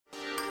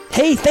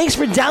Hey, thanks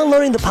for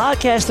downloading the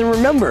podcast. And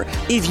remember,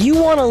 if you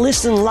want to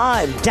listen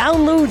live,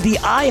 download the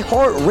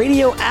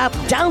iHeartRadio app,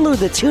 download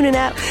the TuneIn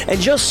app, and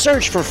just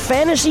search for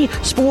Fantasy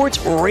Sports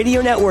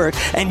Radio Network,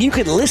 and you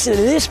can listen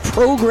to this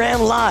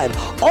program live.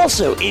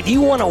 Also, if you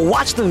want to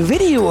watch the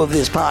video of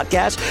this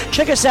podcast,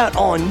 check us out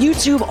on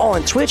YouTube,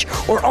 on Twitch,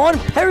 or on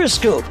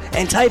Periscope,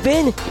 and type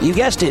in, you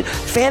guessed it,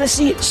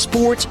 Fantasy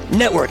Sports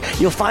Network.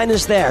 You'll find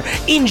us there.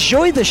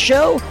 Enjoy the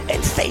show,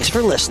 and thanks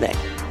for listening.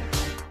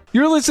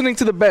 You're listening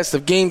to the best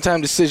of Game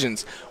Time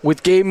Decisions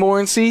with Gabe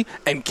Morency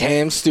and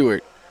Cam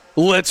Stewart.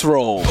 Let's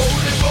roll.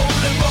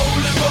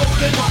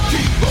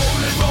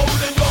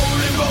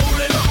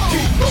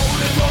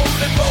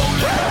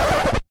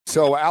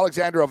 So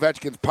Alexander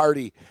Ovechkin's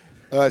party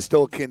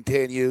still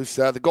continues.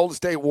 The Golden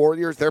State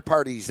Warriors, their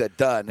party's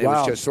done. It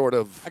was just sort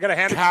of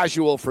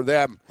casual for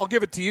them. I'll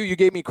give it to you. You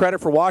gave me credit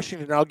for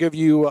Washington, and I'll give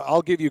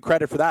you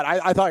credit for that.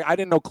 I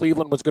didn't know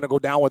Cleveland was going to go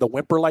down with a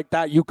whimper like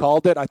that. You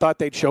called it. I thought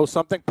they'd show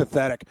something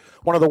pathetic.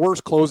 One of the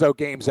worst closeout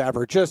games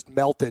ever. Just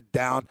melted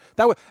down.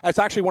 That's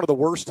actually one of the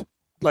worst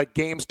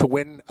games to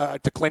win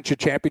to clinch a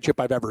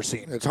championship I've ever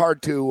seen. It's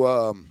hard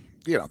to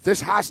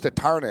this has to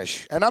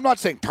tarnish, and I'm not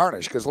saying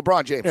tarnish because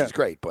LeBron James is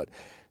great, but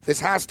this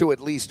has to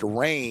at least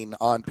rain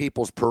on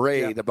people's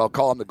parade about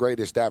calling him the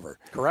greatest ever.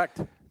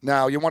 Correct.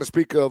 Now, you want to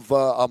speak of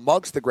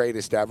amongst the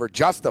greatest ever,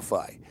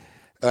 Justify.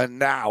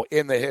 Now,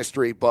 in the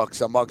history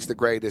books, amongst the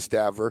greatest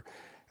ever.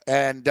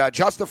 And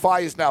Justify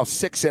is now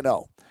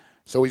 6-0.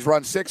 So he's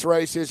run 6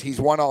 races.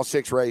 He's won all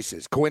 6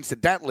 races.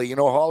 Coincidentally, you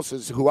know who else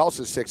is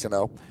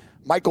 6-0?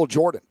 Michael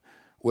Jordan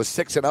was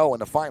 6-0 in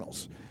the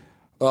finals.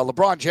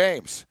 LeBron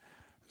James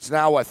is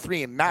now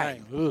 3-9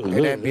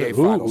 in NBA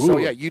Finals. So,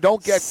 you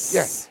don't get...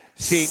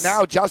 See,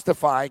 now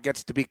Justify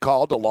gets to be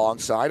called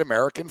alongside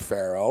American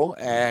Pharaoh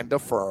and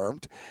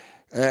Affirmed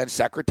and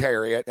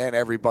Secretariat and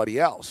everybody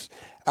else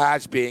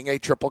as being a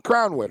Triple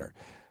Crown winner.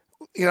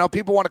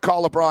 People want to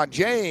call LeBron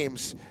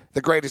James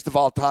the greatest of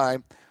all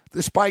time,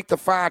 despite the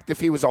fact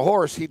if he was a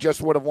horse, he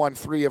just would have won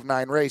 3 of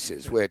 9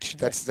 races, which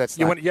that's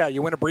you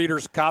win a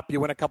Breeders' Cup, you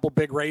win a couple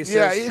big races.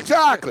 Yeah,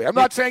 exactly. I'm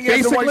not saying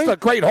he's a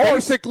great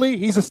horse. Basically,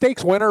 he's a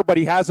stakes winner, but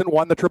he hasn't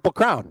won the Triple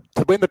Crown.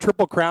 To win the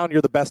Triple Crown,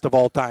 you're the best of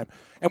all time.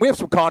 And we have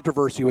some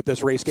controversy with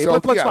this race game.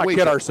 Let's not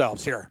kid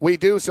ourselves here. We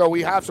do. So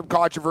we have some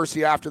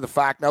controversy after the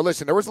fact. Now,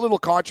 listen, there was a little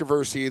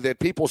controversy that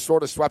people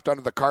sort of swept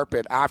under the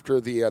carpet after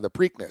the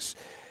Preakness,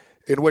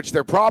 in which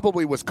there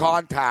probably was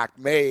contact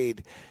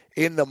made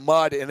in the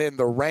mud and in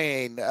the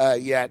rain,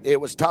 yet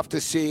it was tough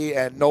to see,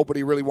 and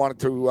nobody really wanted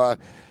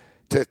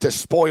to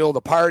spoil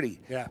the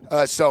party,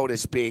 so to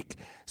speak.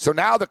 So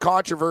now the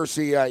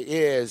controversy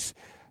is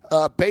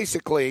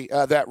basically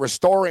that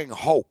Restoring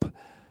Hope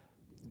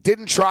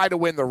didn't try to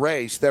win the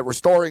race. That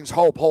Restoring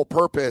Hope's whole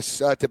purpose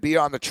to be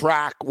on the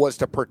track was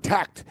to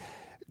protect,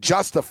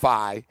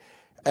 Justify,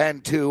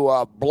 and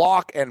to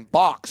block and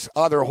box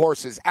other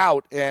horses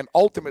out, and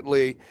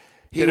ultimately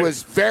he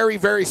was very,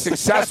 very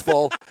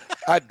successful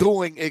at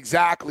doing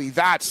exactly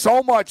that.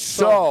 So much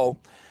so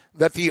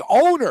that the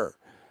owner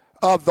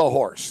of the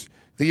horse,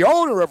 the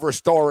owner of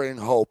Restoring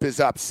Hope,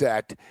 is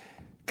upset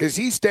because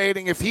he's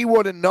stating if he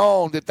would have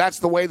known that that's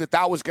the way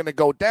that was going to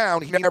go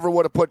down, he never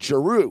would have put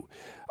Giroux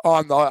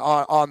on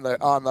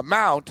the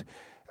mount.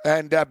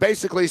 And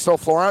basically, so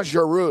Florent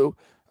Giroux,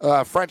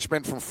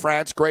 Frenchman from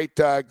France, great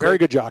very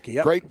good jockey,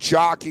 great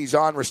jockeys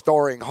on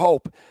Restoring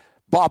Hope.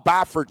 Bob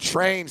Baffert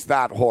trains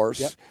that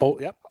horse.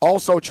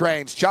 Also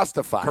trains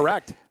Justify.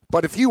 Correct.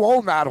 But if you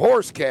own that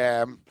horse,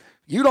 Cam,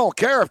 you don't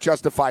care if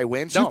Justify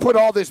wins. No. You put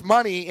all this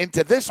money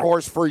into this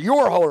horse for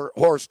your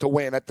horse to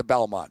win at the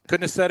Belmont.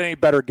 Couldn't have said any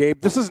better,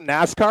 Gabe. This is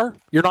NASCAR.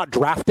 You're not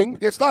drafting.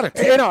 It's not a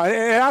team.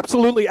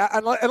 Absolutely.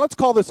 And let's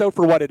call this out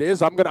for what it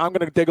is. I'm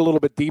gonna dig a little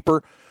bit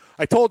deeper.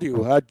 I told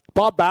you,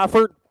 Bob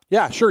Baffert.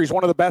 Yeah, sure, he's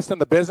one of the best in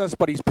the business,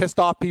 but he's pissed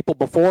off people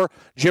before.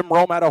 Jim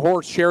Rome had a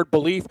horse, Shared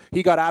Belief.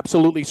 He got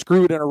absolutely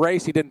screwed in a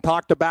race. He didn't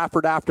talk to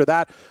Baffert after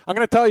that. I'm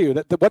going to tell you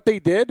that what they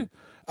did,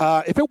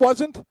 if it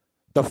wasn't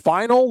the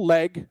final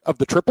leg of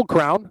the Triple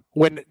Crown,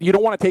 when you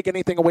don't want to take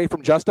anything away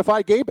from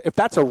Justify, Gabe, if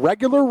that's a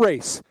regular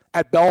race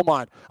at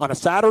Belmont on a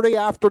Saturday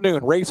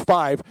afternoon, race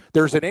 5,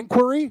 there's an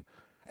inquiry,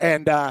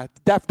 and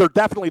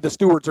definitely the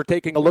stewards are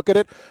taking a look at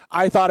it.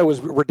 I thought it was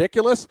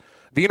ridiculous.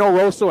 Vino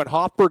Rosso and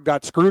Hofberg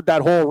got screwed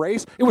that whole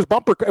race. It was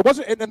bumper. It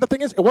wasn't, and the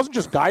thing is, it wasn't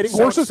just guiding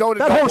horses.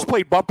 That horse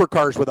played bumper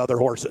cars with other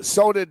horses.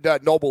 So did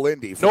Noble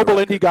Indy. Noble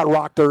Indy got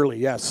rocked early.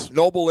 Yes.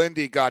 Noble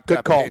Indy got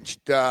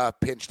pinched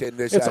in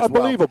this. It's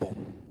unbelievable.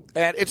 Well.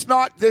 And it's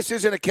not. This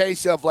isn't a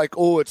case of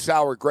it's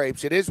sour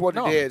grapes. It is what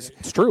it is.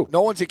 It's true.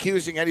 No one's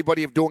accusing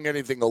anybody of doing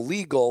anything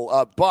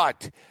illegal.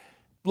 But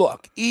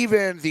look,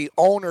 even the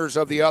owners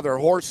of the other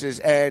horses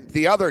and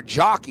the other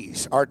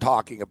jockeys are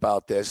talking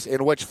about this,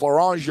 in which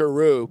Florent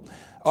Giroux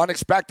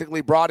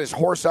unexpectedly brought his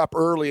horse up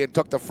early and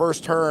took the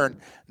first turn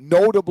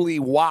notably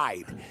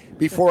wide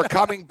before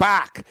coming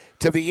back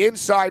to the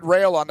inside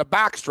rail on the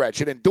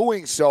backstretch, and in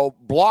doing so,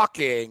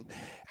 blocking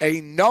a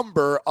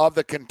number of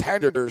the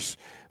contenders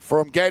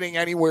from getting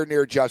anywhere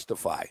near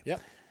Justify.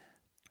 Yep.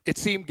 It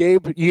seemed,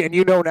 Gabe, and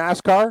you know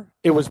NASCAR,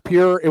 it was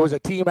a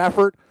team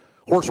effort.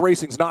 Horse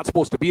racing's not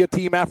supposed to be a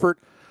team effort.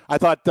 I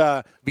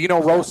thought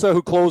Vino Rosa,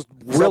 who closed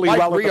really Mike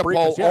well at the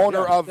Riopol,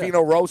 owner of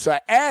Vino Rosa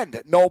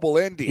and Noble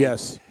Indy,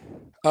 yes,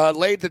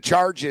 laid the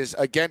charges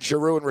against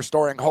Giroux and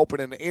Restoring Hope in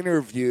an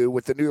interview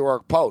with the New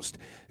York Post.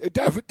 It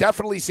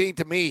definitely seemed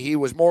to me he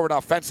was more of an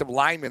offensive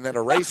lineman than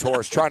a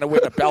racehorse trying to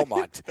win at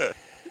Belmont.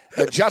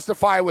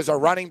 Justify was a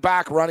running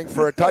back running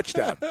for a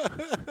touchdown.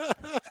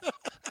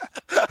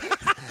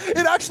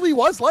 It actually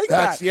was like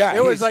that. Yeah,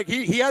 it was like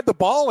he had the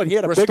ball and he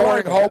had a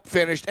Restoring big Hope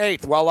finished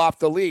 8th, well off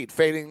the lead,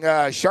 fading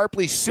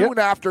sharply soon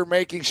after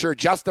making sure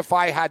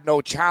Justify had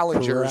no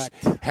challengers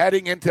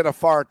heading into the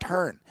far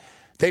turn.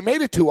 They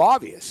made it too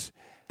obvious.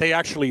 They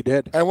actually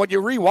did. And when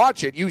you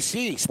rewatch it, you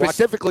see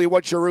specifically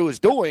what Giroux is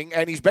doing,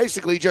 and he's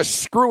basically just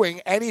screwing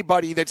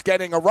anybody that's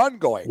getting a run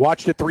going.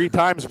 Watched it 3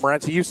 times,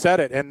 Morency. You said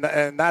it, and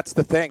that's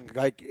the thing.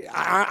 Like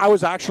I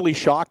was actually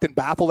shocked and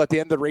baffled at the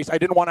end of the race. I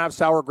didn't want to have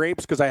sour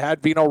grapes because I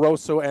had Vino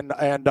Rosso and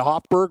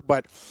Hofberg,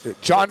 but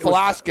John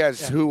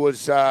Velasquez, who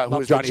was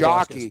the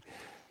jockey,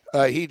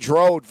 he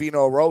drove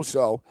Vino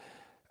Rosso.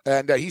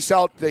 And he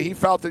felt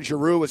that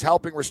Giroux was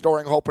helping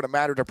Restoring Hope in a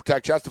manner to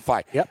protect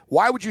Justify. Yep.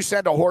 Why would you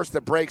send a horse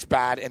that breaks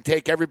bad and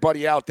take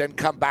everybody out, then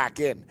come back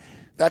in?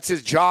 That's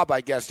his job, I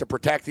guess, to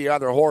protect the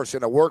other horse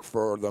and to work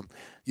for them.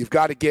 You've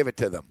got to give it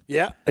to them.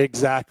 Yeah,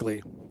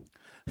 exactly.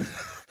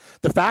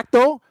 The fact,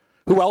 though,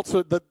 who else?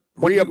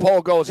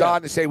 Riopol goes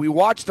on to say, we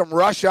watched him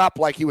rush up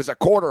like he was a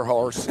quarter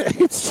horse,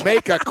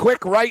 make a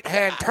quick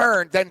right-hand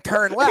turn, then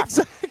turn left.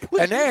 Exactly.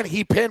 And then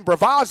he pinned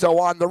Bravazzo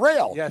on the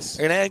rail. Yes.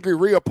 And angry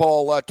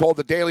Riopol told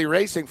the Daily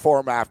Racing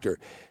Forum after.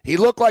 He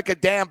looked like a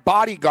damn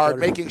bodyguard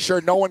making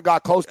sure no one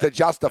got close to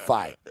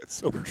Justify. It's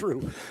so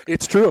true.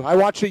 It's true. I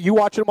watched it. You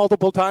watch it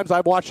multiple times.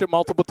 I've watched it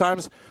multiple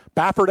times.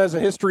 Baffert has a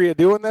history of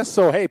doing this.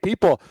 So, hey,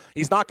 people,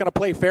 he's not going to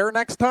play fair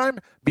next time.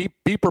 Be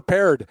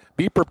prepared.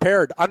 Be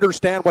prepared.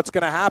 Understand what's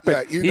going to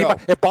happen. Yeah,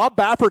 if Bob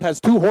Baffert has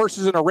 2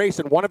 horses in a race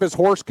and one of his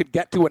horse could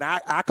get to an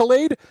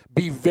accolade,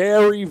 be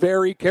very,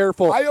 very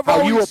careful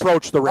how you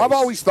approach the race. I've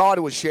always thought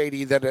it was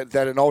shady that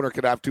an owner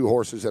could have 2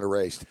 horses in a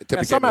race.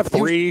 Some have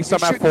 3,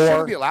 some have 4. You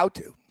shouldn't be allowed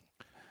to.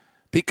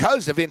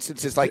 Because of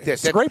instances like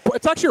this.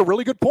 It's actually a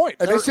really good point.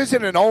 And this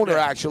isn't an owner,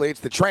 actually. It's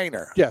the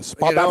trainer. Yes,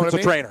 Bob Baffert's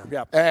a trainer.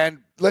 Yeah. And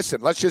listen,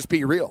 let's just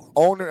be real.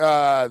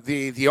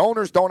 The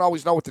owners don't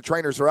always know what the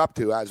trainers are up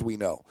to, as we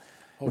know.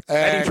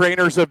 Many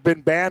trainers have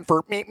been banned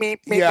for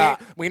meep.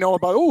 We know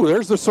about,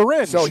 there's the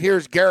syringe. So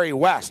here's Gary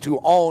West, who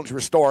owns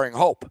Restoring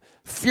Hope,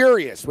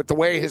 furious with the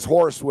way his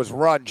horse was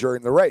run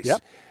during the race.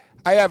 Yep.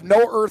 I have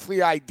no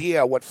earthly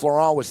idea what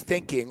Florent was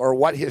thinking or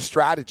what his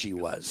strategy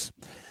was.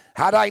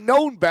 Had I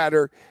known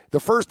better, the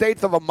first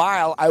 1/8 of a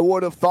mile I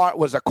would have thought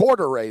was a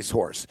quarter race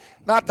horse,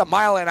 not the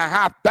 1.5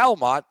 mile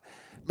Belmont.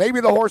 Maybe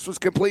the horse was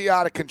completely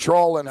out of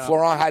control and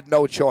Florent had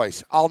no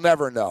choice. I'll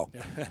never know.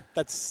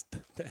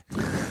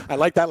 I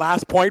like that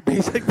last point,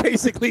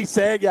 basically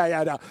saying,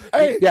 no.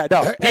 Hey,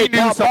 he knew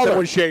Bob something Muller.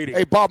 Was shady.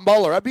 Hey, Bob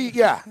Muller.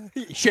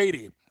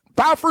 Shady.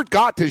 Baffert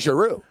got to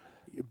Giroux.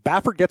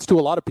 Baffert gets to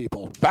a lot of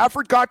people.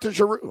 Baffert got to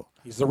Giroux.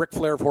 He's the Ric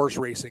Flair of horse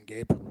racing,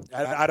 Gabe.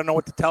 I don't know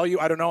what to tell you.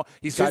 I don't know.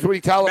 He's Here's what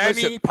he tell him.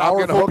 Listen, I'm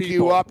going to hook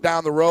you up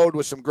down the road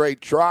with some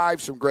great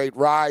drives, some great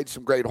rides,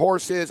 some great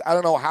horses. I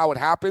don't know how it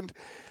happened,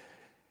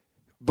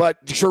 but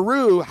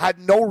Giroux had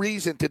no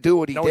reason to do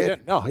what he did. He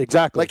didn't. No,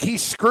 exactly. Like he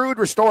screwed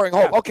Restoring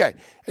Hope. Yeah. Okay,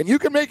 and you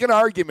can make an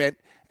argument,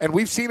 and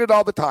we've seen it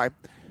all the time.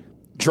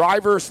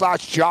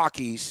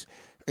 Drivers/jockeys,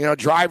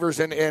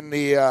 drivers in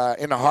the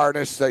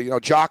harness,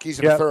 jockeys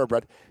in the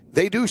thoroughbred.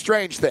 They do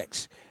strange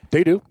things.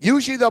 They do.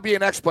 Usually there'll be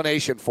an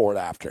explanation for it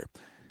after.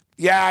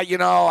 Yeah,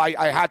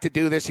 I had to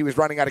do this. He was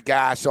running out of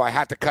gas, so I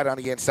had to cut on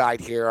the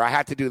inside here. I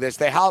had to do this.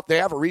 They have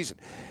a reason.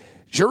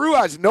 Giroux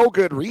has no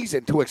good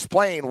reason to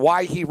explain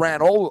why he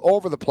ran all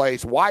over the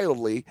place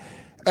wildly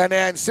and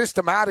then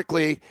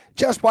systematically,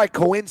 just by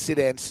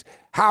coincidence,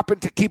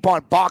 happened to keep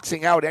on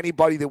boxing out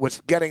anybody that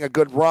was getting a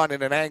good run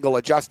in an angle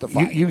of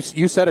Justify.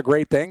 You said a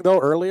great thing, though,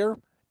 earlier.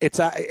 It's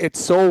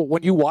so,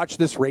 when you watch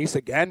this race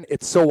again,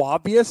 it's so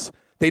obvious.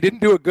 They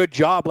didn't do a good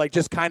job, like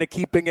just kind of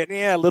keeping it,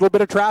 a little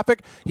bit of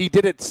traffic. He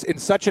did it in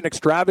such an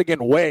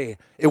extravagant way.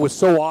 It was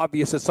so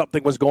obvious that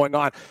something was going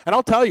on. And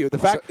I'll tell you, the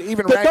fact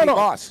even Randy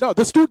Moss. No,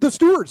 the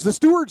stewards,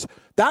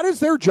 that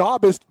is their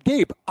job. Is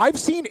Gabe? I've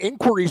seen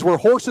inquiries where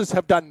horses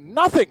have done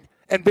nothing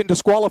and been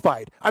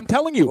disqualified. I'm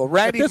telling you,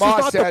 Randy if this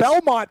Moss was not the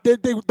Belmont,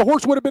 the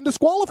horse would have been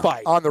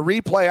disqualified. On the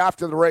replay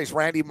after the race,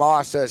 Randy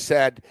Moss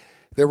said,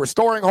 they're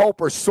Restoring Hope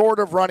or sort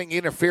of running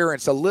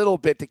interference a little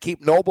bit to keep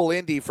Noble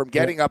Indy from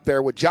getting up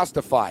there with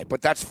Justify,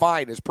 but that's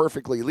fine. It's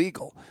perfectly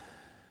legal.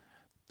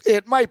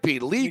 It might be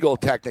legal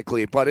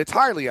technically, but it's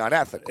highly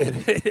unethical.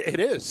 It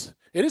is.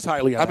 It is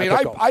highly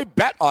unethical. I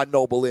bet on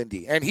Noble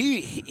Indy, and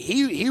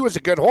he was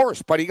a good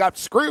horse, but he got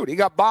screwed. He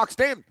got boxed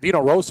in. Vino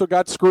Rosa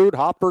got screwed.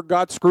 Hopper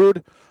got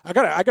screwed. I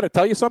gotta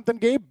tell you something,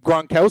 Gabe.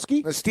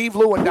 Gronkowski. Steve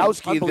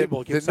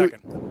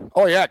Lewandowski.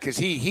 Oh yeah, because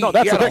he had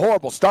a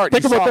horrible start.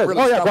 Think about this.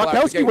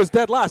 Gronkowski was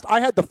dead last. I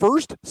had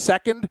first,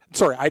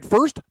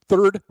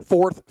 third,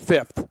 fourth,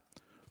 fifth.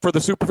 for the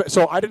super.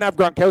 So I didn't have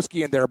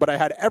Gronkowski in there, but I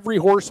had every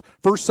horse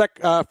first,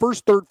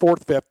 third,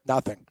 fourth, fifth,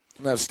 nothing.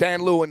 Now, Steve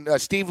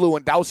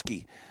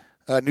Lewandowski,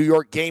 New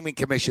York Gaming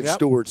Commission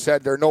steward,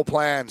 said there are no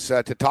plans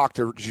to talk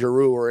to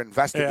Giroux or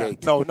investigate.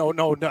 Yeah.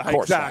 No, Of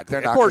course exactly. not.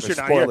 They're not of course going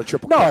to you're spoil not. the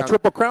Triple No, Crown.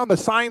 Triple Crown. The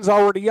sign's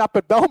already up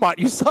at Belmont.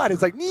 You saw it.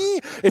 It's like,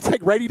 it's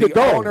like ready to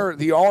go.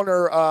 The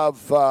owner of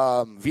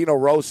Vino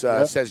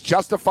Rosa says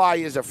Justify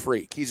is a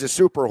freak. He's a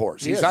super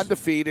horse. He's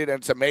undefeated, and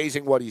it's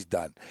amazing what he's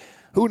done.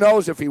 Who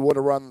knows if he would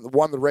have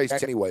won the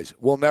race anyways?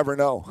 We'll never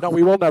know. No,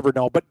 we will never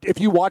know. But if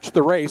you watch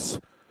the race,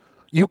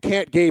 you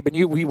can't, Gabe,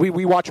 and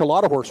we watch a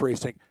lot of horse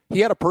racing. He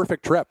had a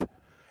perfect trip.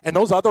 And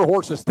those other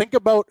horses, think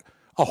about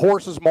a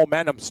horse's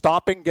momentum,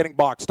 stopping, getting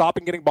boxed,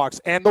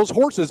 and those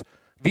horses,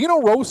 Vino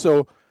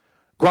Rosso,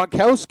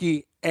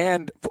 Gronkowski,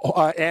 and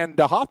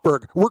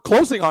Hofberg were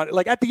closing on it.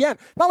 Like at the end,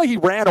 not like he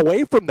ran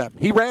away from them.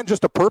 He ran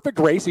just a perfect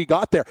race. He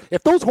got there.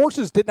 If those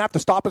horses didn't have to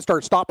stop and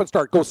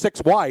start, go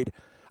 6 wide,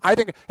 I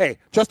think,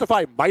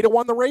 Justify might have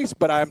won the race,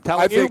 but I'm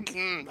telling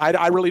you,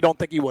 I really don't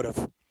think he would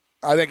have.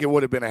 I think it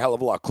would have been a hell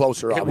of a lot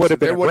closer. It would have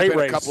been there would have been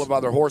race. A couple of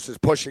other horses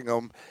pushing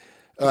him.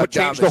 Would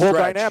change the whole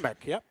dynamic.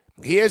 Yep.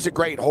 He is a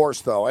great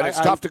horse, though, and it's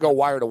tough to go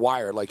wire to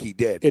wire like he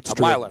did. It's a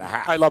true. mile and a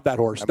half. I love that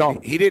horse.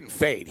 He didn't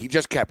fade. He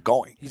just kept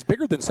going. He's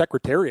bigger than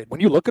Secretariat. When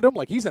you look at him,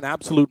 like he's an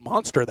absolute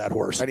monster, that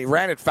horse. And he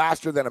ran it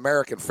faster than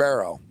American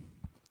Pharoah.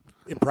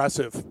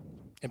 Impressive.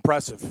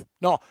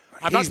 No,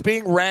 He's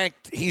being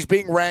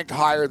ranked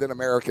higher than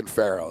American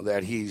Pharoah.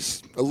 That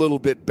he's a little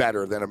bit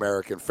better than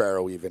American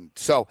Pharoah even.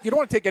 So you don't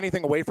want to take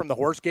anything away from the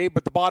horse, Gabe,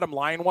 but the bottom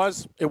line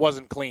was it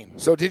wasn't clean.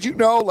 So did you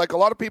know, like a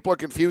lot of people are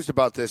confused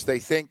about this. They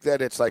think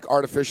that it's like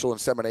artificial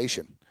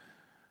insemination.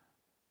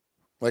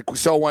 Like,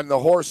 so when the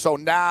horse, so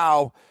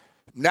now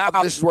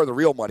this is where the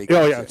real money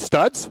comes in.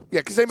 Studs? Yeah,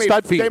 because they made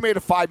a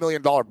 $5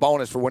 million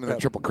bonus for winning the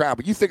Triple Crown.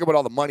 But you think about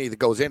all the money that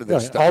goes into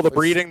this stuff. All the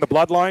breeding, the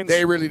bloodlines.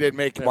 They really didn't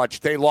make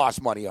much. They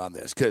lost money on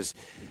this because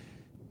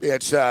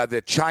it's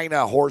the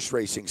China horse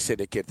racing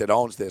syndicate that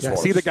owns this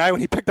horse. See the guy when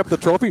he picked up the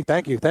trophy?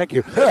 Thank you.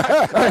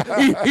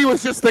 he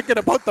was just thinking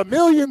about the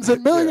millions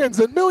and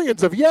millions and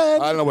millions of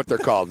yen. I don't know what they're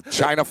called.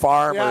 China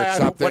Farm or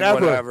something,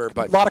 whatever.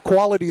 But a lot of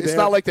quality it's there.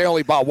 Not like they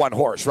only bought one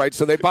horse, right?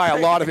 So they buy a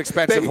lot of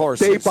expensive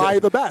horses. They buy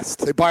the best.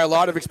 They buy a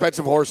lot of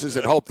expensive horses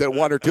and hope that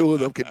one or two of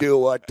them can do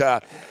what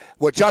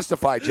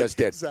Justify just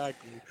did.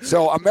 Exactly.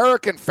 So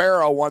American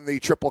Pharoah won the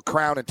Triple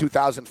Crown in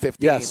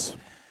 2015. Yes.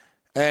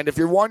 And if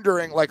you're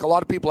wondering, like a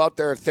lot of people out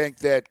there think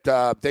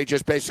that they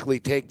just basically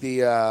take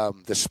the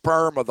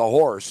sperm of the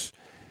horse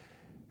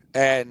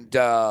and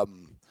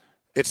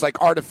it's like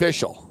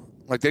artificial.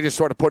 Like they just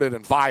sort of put it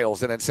in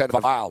vials and then send it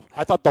a vial.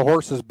 I thought the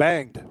horses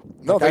banged.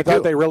 No, I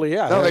thought they really,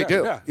 No, they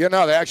do. Yeah,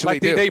 no, they actually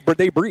do.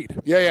 They breed.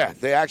 Yeah,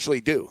 they actually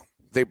do.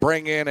 They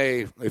bring in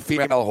a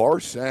female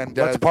horse and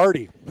let's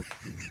party.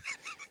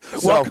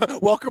 So,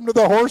 welcome to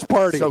the horse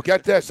party. So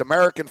get this,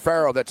 American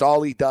Pharoah, that's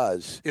all he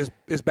does. Is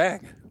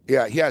bang.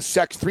 Yeah, he has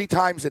sex 3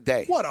 times a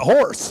day. What a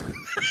horse.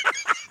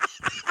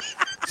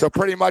 So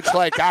pretty much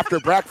like after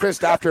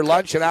breakfast, after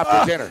lunch, and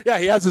after dinner. Yeah,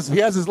 he has his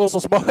little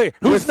small. Who's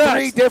with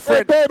next?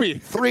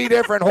 three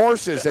different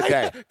horses a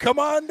day. Come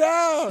on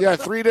down. Yeah,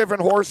 3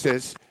 different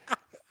horses.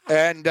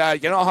 And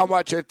you know how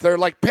much they're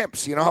like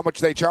pimps. You know how much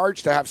they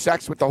charge to have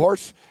sex with the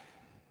horse?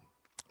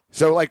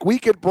 So, like, we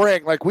could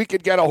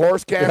get a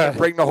horse cam and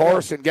bring the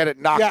horse and get it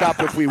knocked up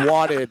if we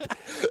wanted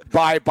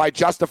by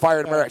Justify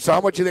and American. So,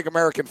 how much do you think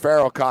American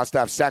Pharoah cost to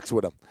have sex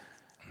with him?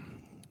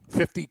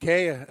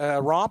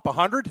 $50K romp,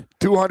 100?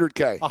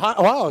 $200K.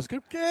 Wow, it's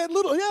good. Yeah,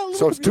 little.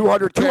 So it's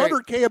 $200K.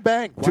 $200K a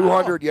bang. Wow.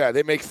 200. Yeah,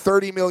 they make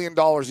 $30 million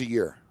a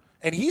year.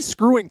 And he's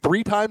screwing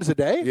 3 times a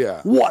day.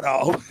 Yeah. What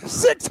a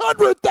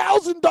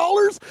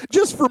 $600,000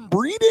 just from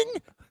breeding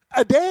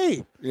a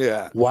day.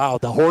 Yeah. Wow,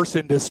 the horse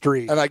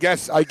industry. And I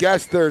guess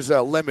there's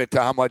a limit to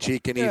how much he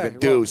can even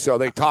do. So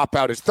they top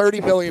out. It's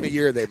 $30 million a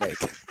year they make.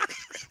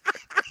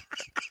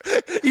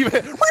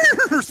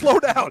 Slow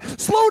down.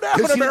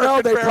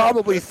 Because they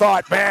probably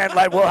thought, man,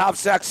 like we'll have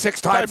sex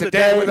 6 times a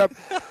day with him.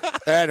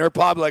 And they're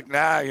probably like,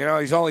 nah,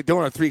 he's only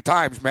doing it 3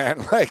 times,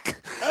 man. Like,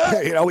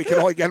 we can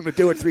only get him to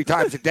do it 3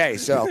 times a day.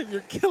 So you're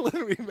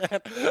killing me,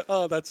 man.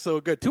 Oh, that's so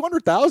good.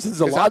 200,000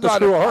 is a lot to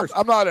screw a horse.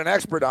 I'm not an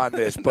expert on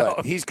this,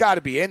 but he's got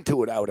to be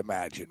into it, I would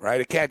imagine,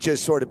 right? It can't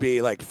just sort of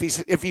be like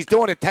if he's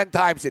doing it 10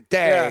 times a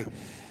day. Yeah.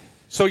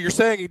 So you're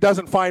saying he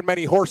doesn't find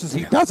many horses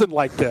he doesn't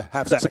like to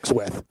have sex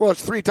with? Well,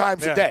 it's 3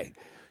 times a day.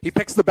 He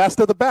picks the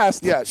best of the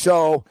best. Yeah,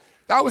 so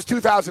that was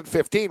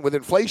 2015 with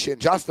inflation.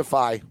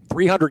 Justify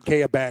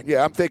 $300K a bang.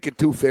 Yeah, I'm thinking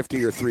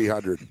 250 or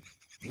 300.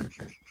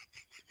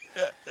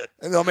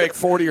 And they'll make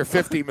 40 or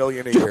 50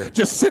 million a year.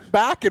 Just sit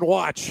back and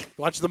watch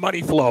the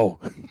money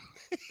flow.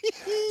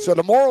 So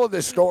the moral of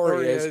this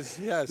story is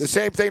the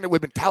same thing that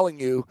we've been telling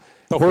you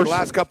for the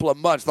last couple of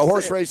months. The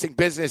horse racing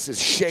business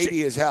is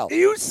shady as hell.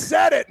 You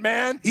said it,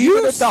 man.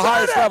 Even at the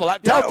highest level.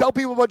 Tell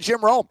people about Jim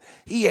Rome.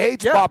 He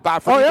hates Bob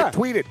Baffert. He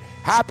tweeted,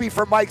 happy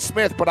for Mike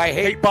Smith, but I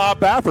hate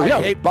Bob Baffert.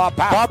 I hate Bob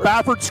Baffert.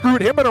 Bob Baffert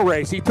screwed him in a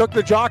race. He took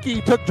the jockey.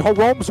 He took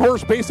Rome's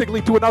horse basically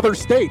to another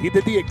state. He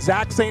did the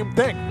exact same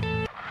thing.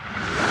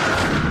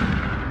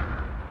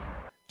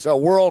 So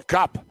World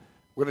Cup.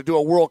 We're going to do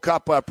a World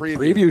Cup preview.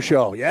 Preview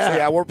show, yeah. So,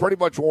 yeah, we're pretty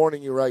much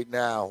warning you right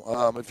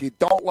now. If you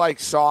don't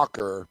like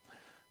soccer,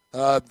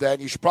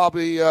 then you should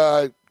probably,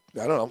 I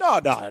don't know.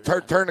 No.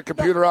 Turn the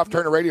computer off,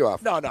 turn the radio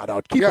off. No.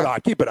 Keep it on.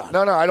 Keep it on.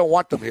 No, I don't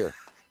want them here.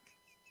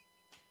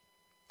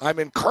 I'm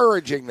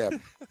encouraging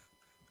them.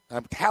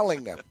 I'm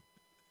telling them.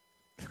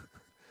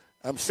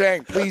 I'm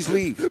saying, please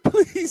leave.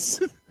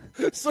 Please.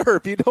 Sir,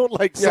 if you don't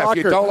like soccer,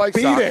 if you don't like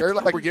beat soccer, it.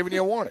 like we're giving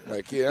you a warning.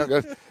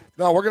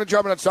 No, we're going to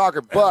jump in on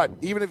soccer. But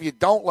even if you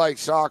don't like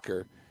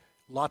soccer,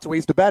 lots of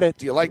ways to bet it.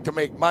 do you like to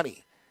make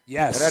money?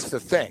 Yes. And that's the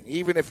thing.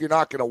 Even if you're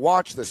not going to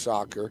watch the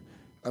soccer,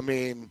 I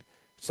mean,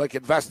 it's like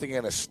investing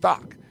in a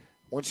stock.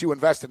 Once you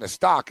invest in a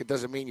stock, it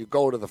doesn't mean you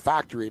go to the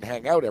factory and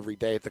hang out every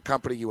day at the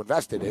company you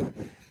invested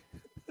in.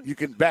 You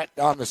can bet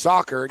on the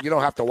soccer. You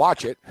don't have to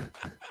watch it.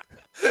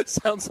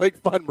 Sounds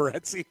like fun,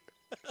 Morency.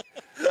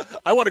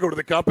 I want to go to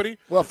the company.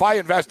 Well, if I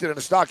invested in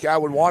a stock, I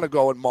would want to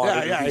go and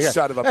monitor these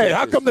son of a bitches. Hey,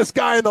 how come this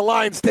guy in the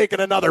line's taking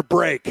another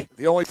break?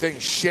 The only thing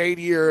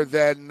shadier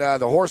than the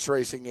horse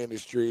racing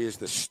industry is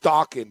the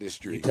stock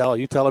industry.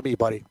 You telling me,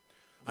 buddy.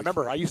 I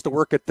remember I used to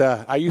work at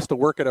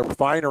a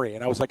refinery,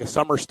 and I was like a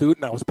summer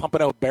student. I was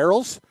pumping out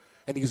barrels,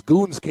 and these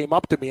goons came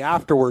up to me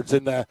afterwards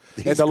in the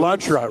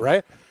lunch route,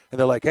 right? And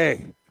they're like,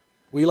 "Hey,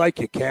 we like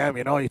you, Cam.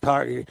 You know, you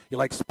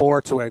like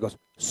sports." And he goes,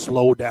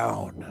 "Slow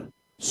down.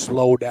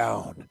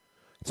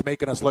 It's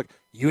making us look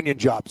union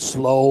job.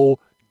 Slow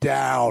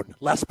down.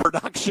 Less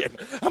production."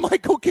 I'm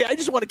like, okay, I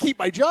just want to keep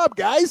my job,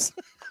 guys.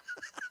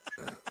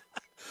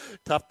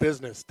 Tough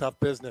business.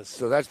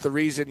 So that's the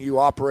reason you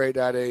operate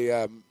at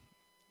a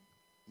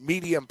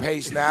medium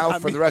pace now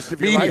for the rest of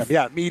your life?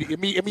 Yeah,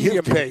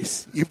 medium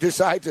pace. You've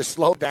decided to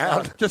slow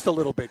down? Just a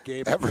little bit,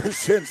 Gabe. Ever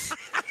since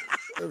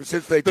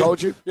they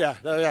told you? Yeah.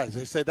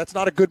 They say that's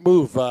not a good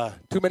move.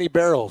 Too many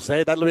barrels.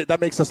 Hey, that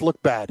makes us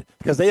look bad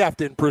because they have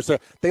to improve.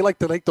 They like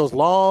to make those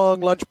long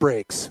lunch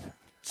breaks.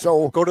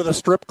 So go to the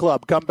strip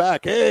club, come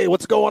back. Hey,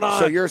 what's going on?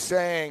 So you're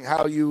saying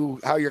how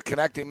you're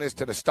connecting this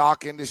to the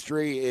stock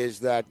industry is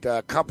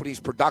that companies'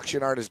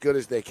 production aren't as good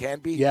as they can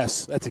be?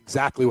 Yes, that's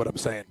exactly what I'm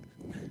saying.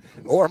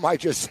 Or am I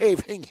just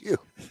saving you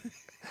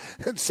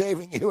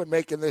and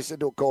making this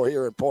into a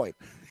coherent point?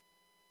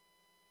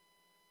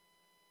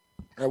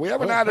 We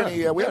haven't had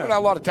a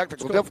lot of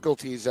technical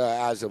difficulties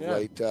as of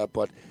late,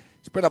 but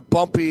it's been a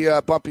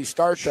bumpy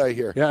start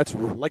here. Yeah, it's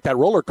like that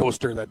roller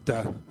coaster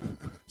that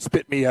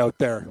spit me out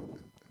there.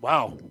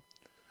 Wow.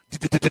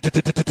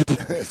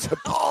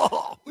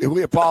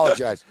 We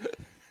apologize.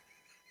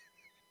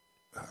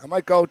 I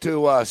might go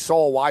to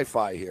Soul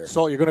Wi-Fi here.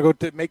 So you're going to go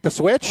to make the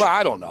switch? Well,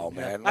 I don't know,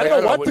 man. I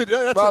don't know what to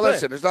do. Well,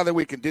 listen, there's nothing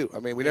we can do. I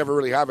mean, we never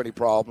really have any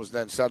problems.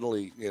 Then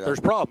suddenly, there's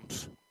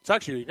problems. It's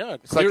actually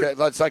good.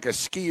 It's like a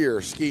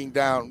skier skiing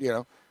down.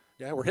 Yeah,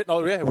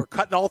 we're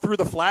cutting all through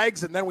the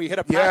flags, and then we hit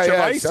a patch of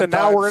ice, and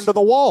now we're into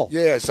the wall.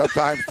 Yeah,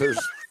 sometimes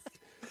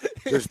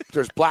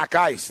there's black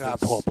ice.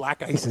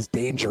 Black ice is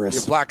dangerous.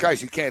 You're black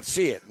ice, you can't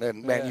see it,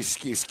 and then you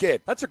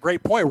skid. That's a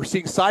great point. We're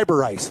seeing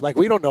cyber ice. Like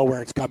we don't know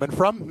where it's coming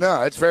from.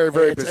 No, it's very,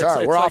 very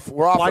bizarre. We're off and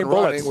running.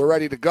 Bullets. We're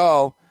ready to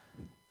go,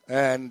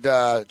 and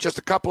just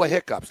a couple of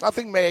hiccups.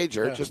 Nothing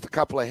major, just a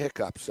couple of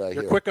hiccups.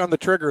 You're quick on the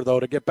trigger though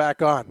to get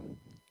back on.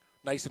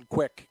 Nice and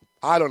quick.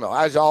 I don't know.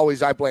 As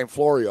always, I blame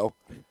Florio.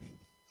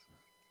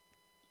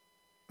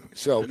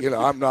 So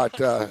I'm not.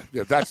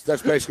 That's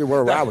basically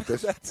where we're at with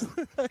this.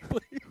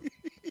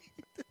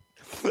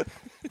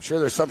 I'm sure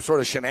there's some sort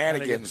of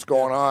shenanigans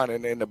going on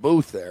in the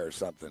booth there or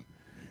something.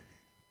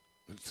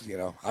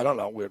 I don't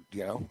know.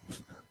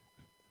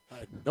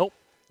 Nope.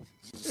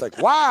 It's like,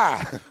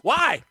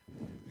 why?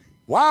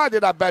 Why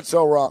did I bet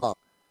so wrong?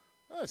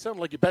 It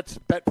sounded like you bet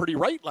pretty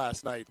right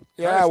last night.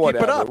 Yeah,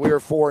 whatever. Keep it up. We were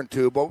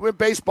 4-2, but with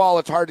baseball,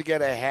 it's hard to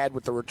get ahead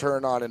with the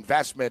return on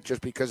investment just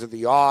because of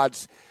the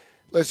odds.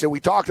 Listen, we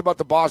talked about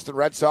the Boston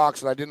Red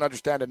Sox, and I didn't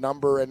understand a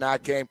number in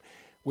that game.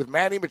 With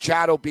Manny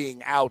Machado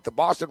being out, the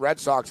Boston Red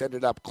Sox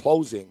ended up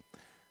closing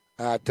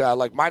at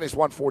like minus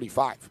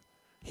 145.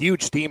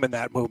 Huge steam in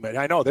that movement.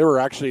 I know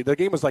the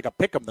game was like a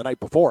pick 'em the night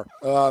before.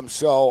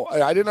 So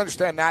I didn't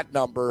understand that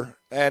number.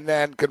 And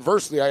then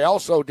conversely, I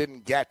also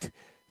didn't get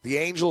the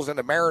Angels and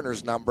the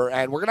Mariners number.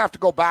 And we're going to have to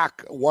go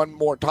back one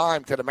more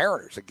time to the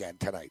Mariners again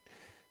tonight.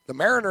 The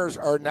Mariners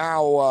are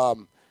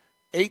now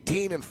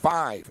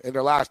 18-5 in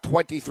their last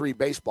 23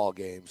 baseball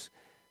games.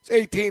 It's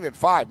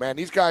 18-5, man.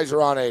 These guys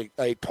are on a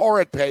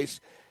torrid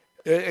pace.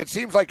 It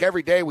seems like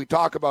every day we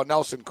talk about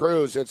Nelson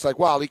Cruz, it's like,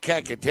 well, he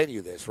can't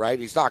continue this, right?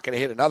 He's not going to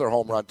hit another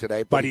home run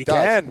today, but he does.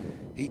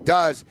 Can. He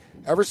does.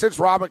 Ever since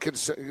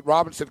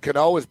Robinson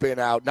Cano has been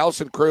out,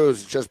 Nelson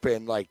Cruz has just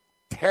been like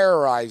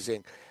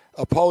terrorizing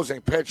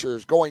opposing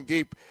pitchers, going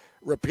deep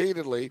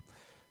repeatedly.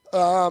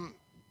 They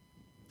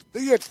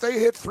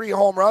hit 3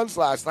 home runs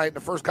last night in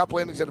the first couple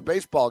innings of the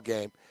baseball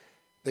game.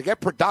 They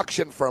get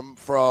production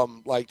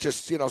from like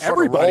just sort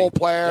of role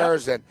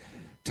players, and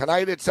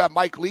tonight it's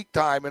Mike Leake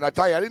time. And I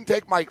tell you, I didn't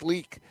take Mike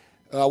Leake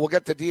We'll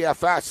get to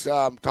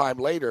DFS time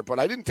later, but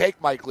I didn't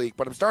take Mike Leake,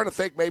 but I'm starting to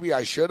think maybe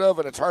I should have,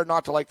 and it's hard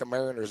not to like the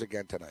Mariners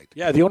again tonight.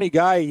 Yeah, the only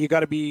guy you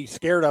got to be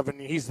scared of, and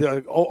he's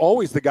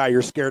always the guy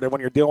you're scared of when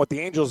you're dealing with the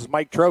Angels, is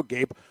Mike Trout,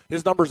 Gabe.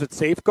 His numbers at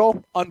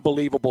Safeco,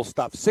 unbelievable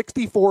stuff.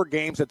 64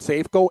 games at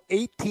Safeco,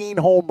 18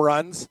 home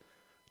runs,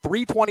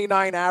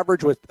 329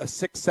 average with a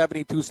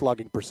 672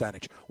 slugging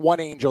percentage. One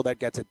Angel that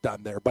gets it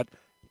done there. But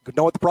you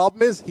know what the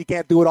problem is? He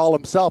can't do it all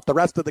himself. The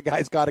rest of the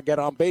guys got to get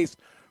on base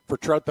for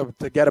Trout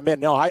to get him in.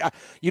 No,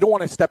 you don't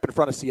want to step in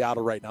front of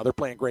Seattle right now. They're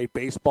playing great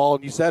baseball,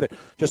 and you said it.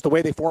 Just the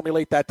way they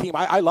formulate that team,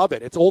 I love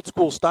it. It's old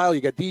school style. You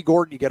get D.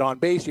 Gordon, you get on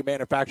base, you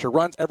manufacture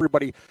runs.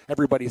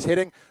 Everybody's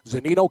hitting.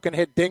 Zanino can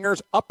hit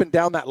dingers up and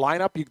down that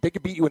lineup. They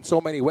can beat you in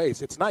so many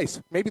ways. It's nice.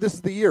 Maybe this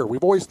is the year.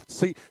 We've always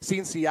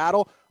seen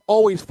Seattle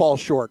always fall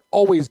short,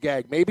 always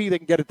gag. Maybe they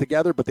can get it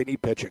together, but they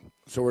need pitching.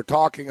 So we're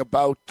talking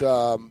about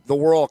the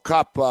World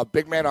Cup.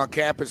 Big man on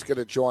campus is going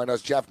to join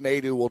us. Jeff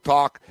Nadeau will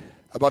talk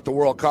about the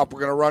World Cup. We're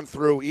going to run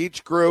through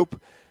each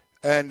group,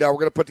 and we're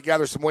going to put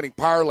together some winning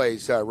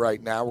parlays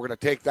right now. We're going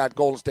to take that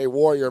Golden State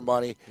Warrior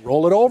money.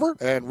 Roll it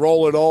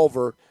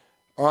over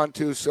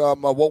onto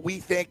some what we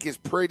think is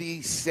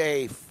pretty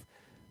safe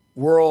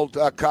World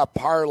Cup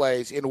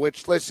parlays in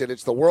which, listen,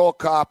 it's the World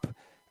Cup,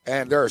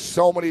 and there are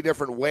so many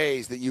different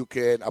ways that you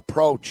can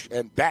approach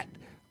and bet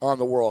on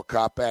the World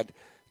Cup. And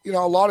you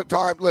know, a lot of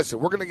time, listen,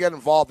 we're going to get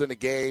involved in the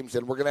games,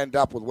 and we're going to end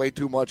up with way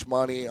too much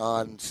money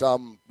on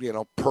some,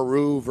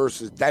 Peru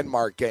versus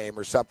Denmark game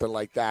or something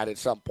like that at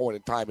some point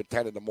in time at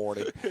 10 in the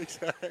morning.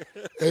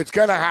 It's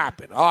going to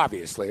happen,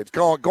 obviously. It's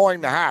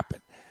going to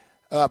happen.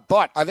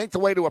 But I think the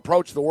way to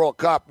approach the World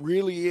Cup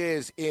really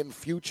is in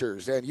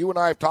futures. And you and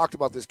I have talked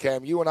about this,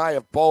 Cam. You and I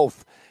have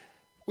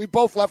we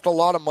both left a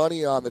lot of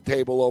money on the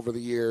table over the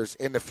years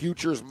in the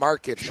futures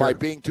market by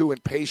being too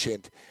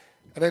impatient.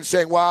 And then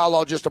saying, well,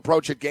 I'll just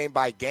approach it game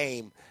by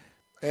game.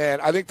 And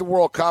I think the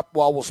World Cup,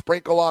 while we'll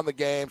sprinkle on the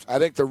games, I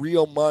think the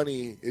real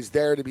money is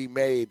there to be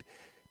made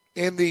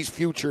in these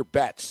future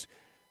bets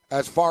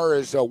as far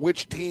as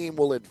which team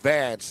will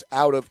advance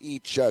out of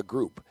each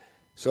group.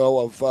 So,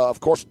 of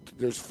course,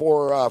 there's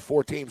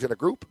four teams in a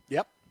group.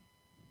 Yep.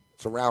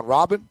 It's a round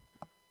robin.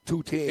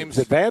 Two teams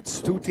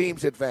advance. Two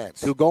teams advance.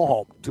 Two go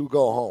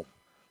home.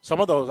 Some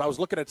of those, I was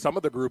looking at some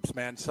of the groups,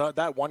 man. So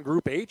that one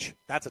group H,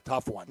 that's a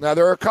tough one. Now,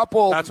 there are a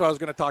couple. That's what I was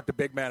going to talk to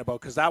Big Man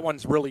about, because that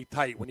one's really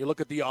tight. When you look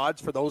at the odds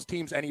for those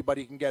teams,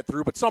 anybody can get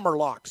through, but some are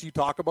locks. You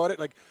talk about it.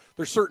 Like,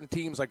 there's certain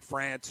teams like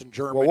France and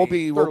Germany. Well,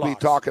 we'll be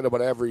talking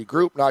about every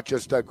group, not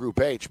just Group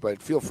H,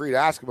 but feel free to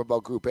ask him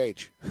about Group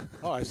H.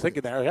 Oh, I was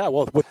thinking there. Yeah,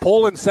 well, with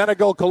Poland,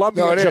 Senegal,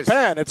 Colombia, and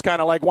Japan, it's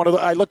kind of like one of the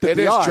 – I looked at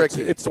the odds.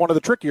 Tricky. It's one of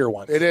the trickier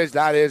ones. It is.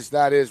 That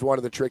is one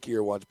of the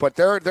trickier ones. But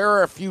there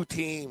are a few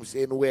teams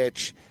in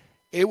which –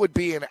 it would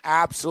be an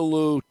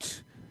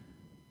absolute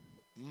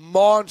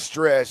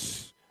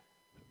monstrous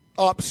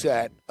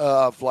upset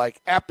of like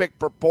epic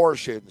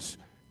proportions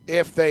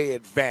if they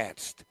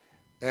advanced.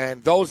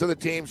 And those are the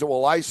teams that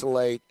will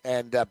isolate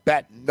and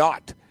bet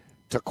not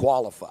to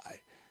qualify,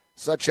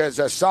 such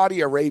as Saudi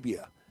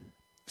Arabia.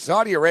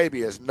 Saudi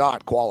Arabia is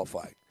not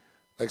qualified.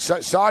 Like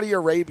Saudi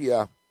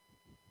Arabia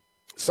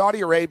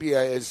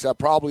is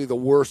probably the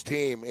worst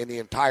team in the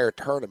entire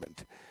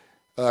tournament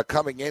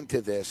coming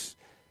into this.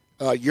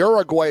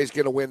 Uruguay is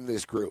going to win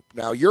this group.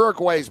 Now,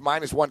 Uruguay is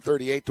minus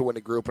 138 to win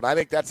the group, and I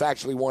think that's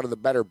actually one of the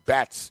better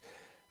bets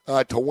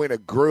to win a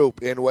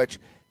group in which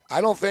I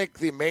don't think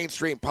the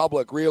mainstream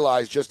public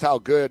realize just how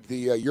good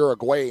the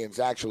Uruguayans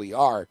actually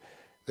are.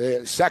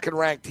 The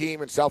second-ranked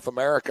team in South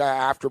America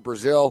after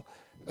Brazil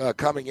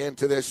coming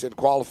into this in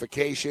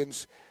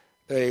qualifications,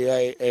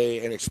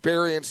 an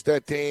experienced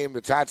team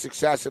that's had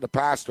success in the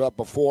past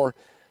before.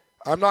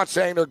 I'm not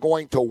saying they're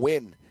going to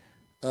win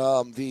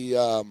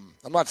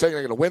I'm not saying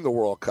they're going to win the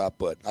World Cup,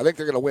 but I think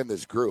they're going to win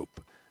this group.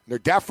 And they're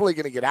definitely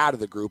going to get out of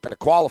the group, and to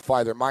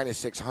qualify, they're minus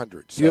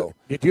 600. So,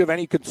 do you have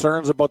any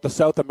concerns about the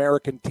South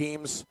American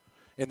teams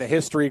in the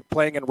history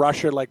playing in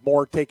Russia, like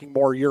taking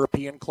more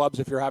European clubs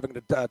if you're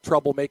having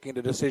trouble making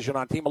a decision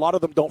on team? A lot of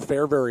them don't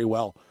fare very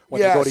well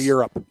when they go to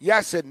Europe.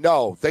 Yes and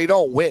no. They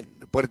don't win,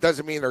 but it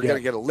doesn't mean they're going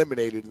to get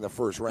eliminated in the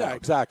first round. Yeah,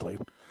 exactly.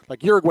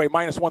 Like Uruguay,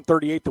 minus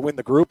 138 to win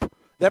the group.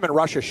 Them and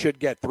Russia should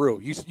get through.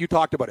 You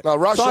talked about it.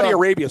 No, Saudi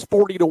Arabia is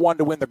 40-1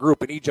 to win the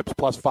group, and Egypt's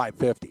plus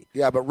 550.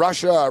 Yeah, but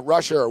Russia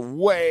are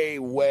way,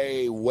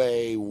 way,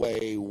 way,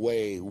 way,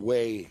 way,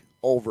 way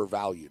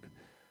overvalued.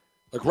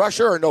 Like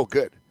Russia are no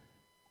good.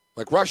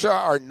 Like Russia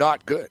are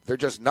not good. They're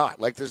just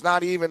not. Like there's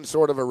not even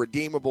sort of a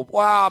redeemable.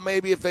 Well,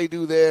 maybe if they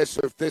do this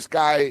or if this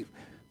guy.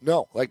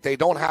 No, like they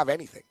don't have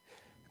anything,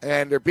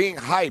 and they're being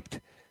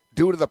hyped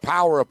due to the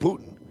power of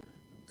Putin.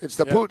 It's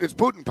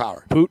Putin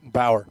power. Putin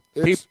power.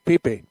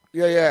 PP.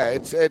 Yeah.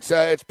 It's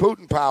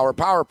Putin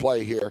power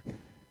play here,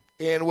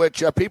 in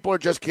which people are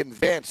just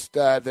convinced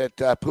that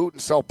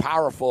Putin's so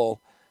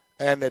powerful,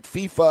 and that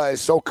FIFA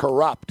is so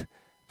corrupt,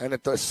 and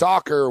that the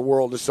soccer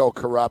world is so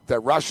corrupt that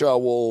Russia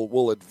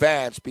will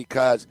advance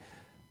because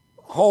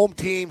home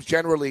teams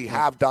generally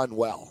have done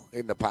well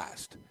in the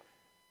past.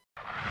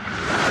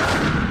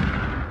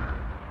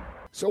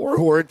 So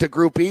we're into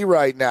Group E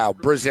right now.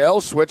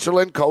 Brazil,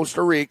 Switzerland,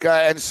 Costa Rica,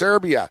 and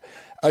Serbia.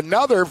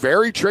 Another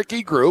very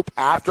tricky group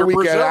after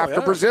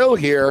Brazil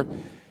here.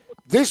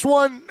 This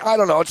one, I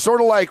don't know. It's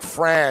sort of like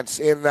France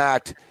in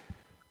that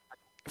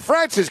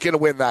France is going to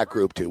win that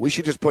group too. We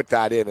should just put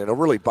that in, and it'll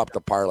really bump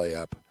the parlay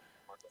up.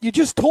 You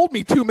just told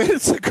me 2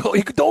 minutes ago.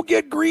 You don't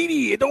get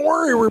greedy. Don't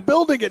worry, we're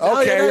building it.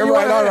 Okay, you're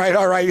right. All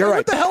right. You're right.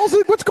 What the hell is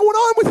it? What's going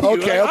on with you?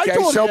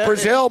 Okay. So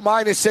Brazil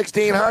minus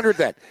 1,600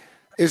 then.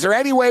 Is there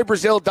any way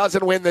Brazil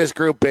doesn't win this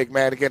group, big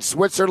man, against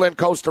Switzerland,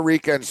 Costa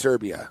Rica, and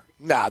Serbia?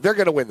 Nah, they're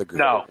going to win the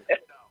group.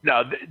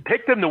 No,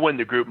 pick them to win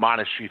the group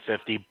minus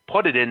 350.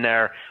 Put it in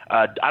there.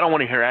 I don't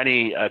want to hear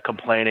any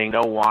complaining,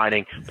 no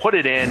whining. Put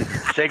it in.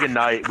 Say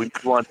goodnight. We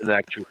go on to the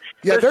next group.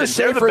 Yeah, they're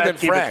safer than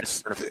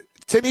France.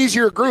 It's an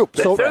easier group.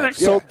 So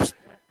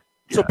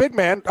big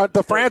man,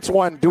 the France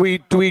one. Do we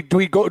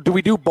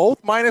do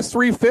both minus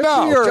 350?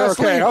 No, just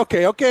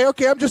okay.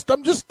 I'm just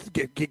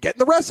getting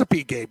the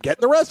recipe, Gabe.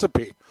 Getting the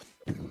recipe.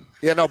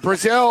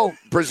 Brazil.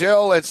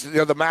 It's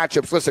the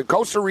matchups. Listen,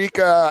 Costa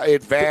Rica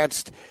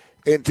advanced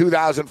in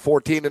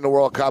 2014 in the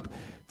World Cup.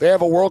 They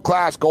have a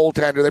world-class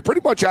goaltender. They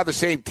pretty much have the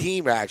same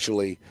team,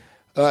 actually,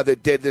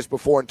 that did this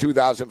before in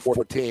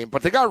 2014.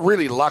 But they got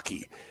really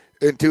lucky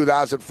in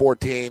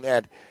 2014,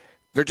 and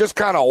they're just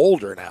kind of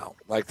older now.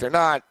 Like, they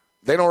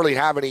don't really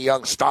have any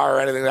young star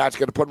or anything that's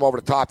going to put them over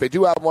the top. They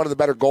do have one of the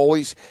better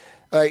goalies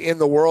in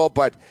the world,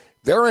 but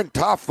they're in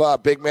tough,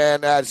 big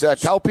man.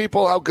 Tell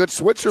people how good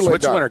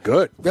Switzerland are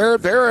good.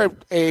 They're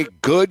a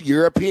good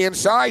European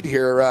side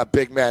here,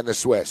 big man, the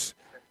Swiss.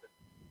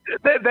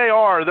 They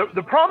are.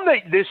 The problem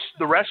that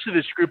the rest of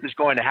this group is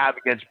going to have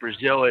against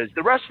Brazil is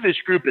the rest of this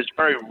group is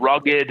very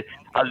rugged.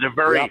 They're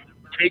very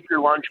take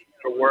your lunch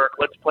to work.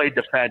 Let's play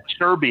defense.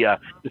 The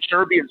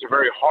Serbians are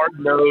very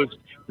hard-nosed,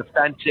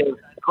 defensive.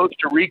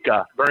 Costa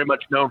Rica, very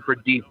much known for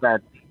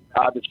defense.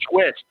 The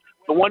Swiss,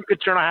 the one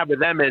concern I have with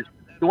them is,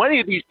 do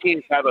any of these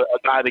teams have a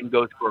guy that can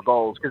go score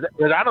goals? Because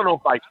I don't know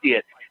if I see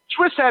it.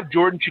 Swiss have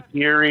Jordan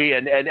Shaqiri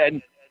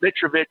and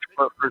Mitrovic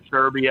for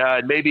Serbia,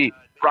 and maybe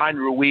Brian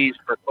Ruiz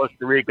for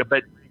Costa Rica.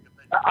 But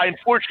I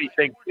unfortunately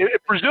think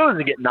if Brazil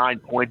doesn't get 9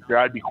 points there,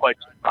 I'd be quite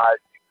surprised.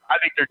 I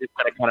think they're just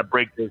going to kind of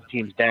break those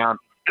teams down.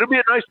 It'll be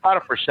a nice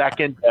battle for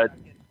second, but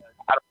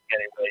I don't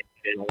think anyway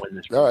they will win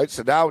this. All right,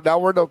 so now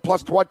we're to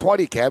plus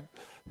 120, Kev.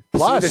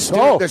 Plus,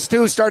 the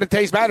stew's starting to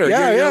taste better.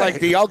 You're like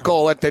the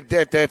uncle at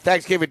the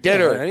Thanksgiving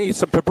dinner. I need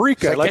some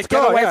paprika. Let's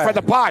get away from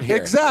the pot here.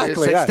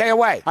 Exactly. Stay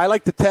away. I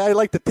like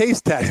the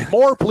taste test.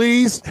 More,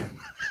 please.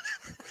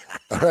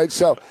 All right,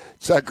 so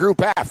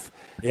Group F.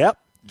 Yep.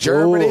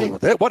 Germany.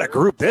 Ooh, what a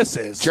group this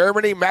is.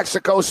 Germany,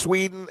 Mexico,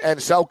 Sweden,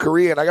 and South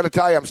Korea. And I got to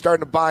tell you, I'm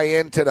starting to buy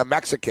into the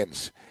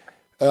Mexicans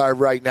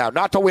right now.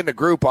 Not to win the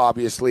group,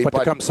 obviously. But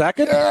to come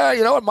second?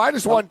 You know what?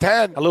 Minus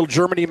 110. A little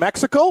Germany,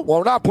 Mexico? Well,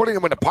 we're not putting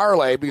them in the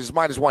parlay because it's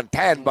minus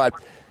 110. But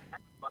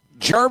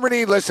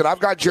Germany, listen,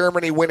 I've got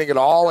Germany winning it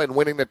all and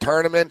winning the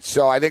tournament.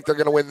 So I think they're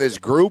going to win this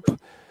group.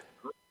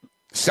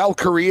 South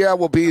Korea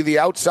will be the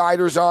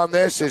outsiders on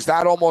this. Is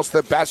that almost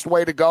the best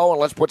way to go? And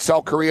let's put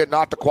South Korea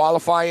not to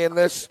qualify in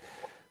this.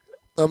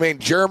 I mean,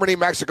 Germany,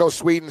 Mexico,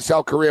 Sweden,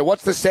 South Korea.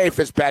 What's the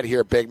safest bet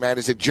here, big man?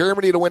 Is it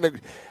Germany to win the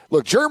 –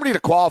 look, Germany to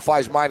qualify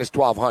is minus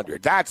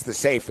 1,200. That's the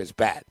safest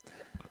bet.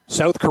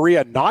 South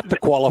Korea not to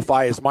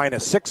qualify is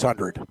minus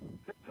 600.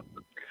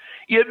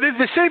 Yeah,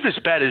 the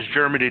safest bet is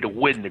Germany to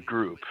win the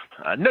group.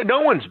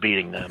 No one's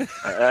beating them.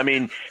 I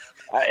mean –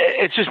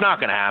 it's just not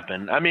going to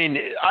happen. I mean,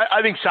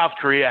 I think South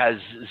Korea has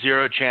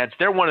zero chance.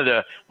 They're one of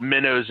the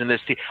minnows in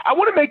this team. I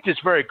want to make this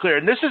very clear,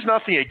 and this is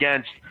nothing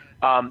against,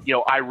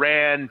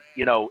 Iran,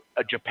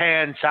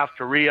 Japan, South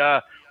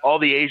Korea, all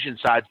the Asian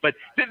sides, but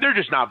they're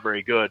just not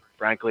very good,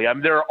 frankly. I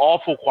mean, they're an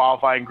awful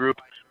qualifying group.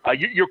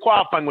 You're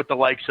qualifying with the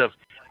likes of,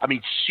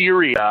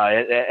 Syria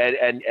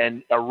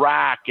and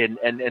Iraq and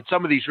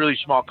some of these really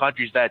small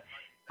countries that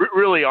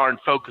really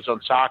aren't focused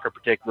on soccer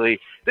particularly.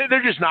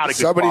 They're just not a good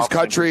some of these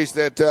countries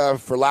that,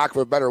 for lack of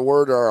a better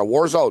word, are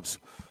war zones.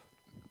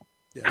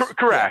 Yes.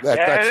 Correct.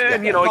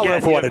 And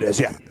again, for what it is,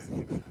 yeah.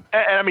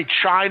 And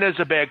China's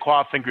a bad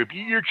qualifying group.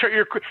 You're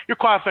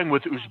qualifying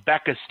with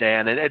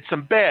Uzbekistan and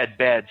some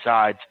bad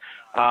sides.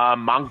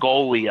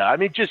 Mongolia. I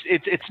mean, just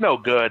it's no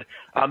good.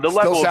 The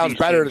level sounds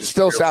better. It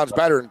still sounds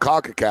better in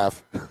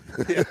CONCACAF.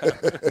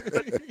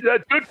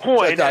 Good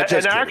point.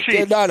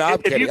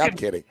 I'm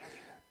kidding.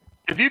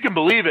 If you can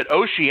believe it,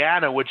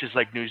 Oceania, which is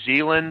like New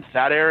Zealand,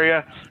 that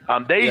area,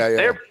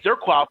 they're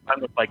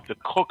qualifying with like the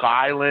Cook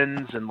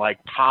Islands and like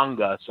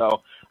Tonga.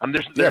 So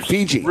there's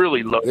Fiji.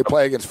 Really low. They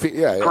play against Fiji.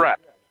 Yeah.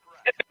 Correct.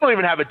 They don't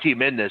even have a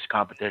team in this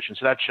competition,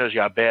 so that shows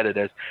you how bad it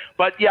is.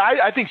 But yeah,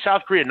 I think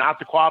South Korea not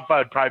to qualify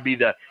would probably be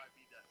the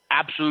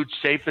absolute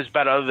safest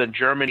bet, other than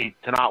Germany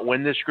to not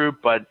win this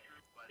group. But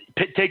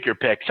take your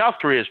pick. South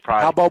Korea is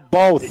probably. How about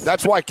both?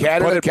 That's why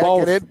Canada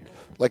can't get in.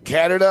 Like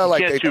Canada,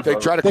 they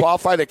try to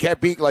qualify, they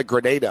can't beat like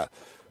Grenada.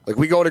 Like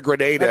we go to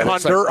Grenada. And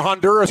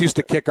Honduras used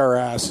to kick our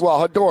ass. Well,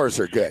 Honduras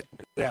are good.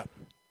 Yeah.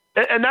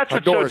 And that's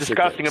what's so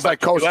disgusting about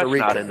like Costa the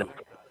Rica. US not in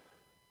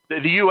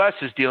the U.S.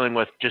 is dealing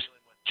with just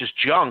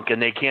junk,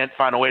 and they can't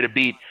find a way to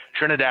beat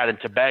Trinidad and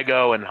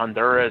Tobago and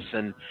Honduras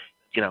and,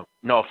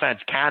 no offense,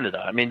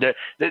 Canada. I mean,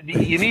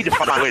 you need to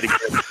find a way to get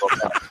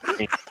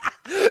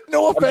it.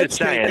 No I'm offense, just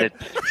saying,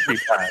 it's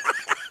pretty bad.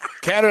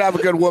 Canada have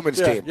a good women's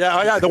team.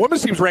 Yeah, the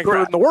women's team's ranked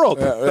third in the world.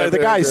 The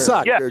guys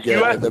suck. Yeah,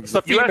 The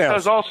US females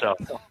does also.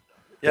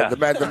 Yeah, the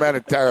men are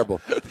terrible.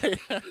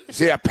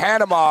 See,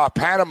 Panama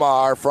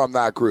are from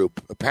that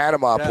group.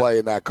 Panama play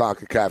in that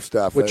CONCACAF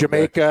stuff with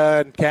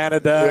Jamaica and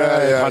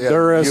Canada and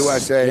Honduras,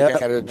 USA,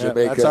 Canada,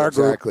 Jamaica. That's our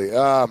exactly.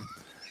 group.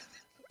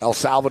 El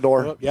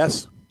Salvador.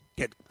 Yes,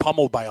 get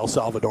pummeled by El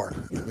Salvador.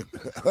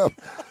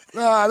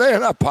 No, they're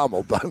not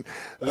pummeled, but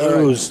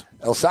lose.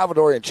 El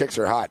Salvadorian chicks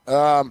are hot.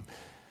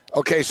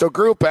 Okay, so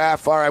Group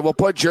F. All right, we'll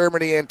put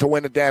Germany in to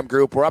win the damn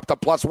group. We're up to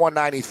plus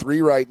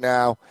 193 right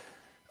now.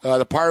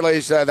 The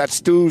parlays, that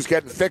Stu's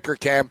getting thicker,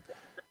 Cam.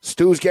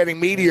 Stu's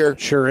getting meatier.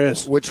 Sure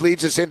is. Which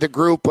leads us into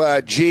Group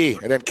G.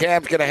 And then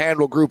Cam's going to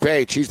handle Group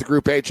H. He's the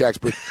Group H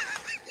expert.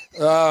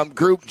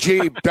 Group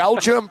G,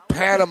 Belgium,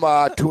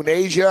 Panama,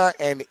 Tunisia,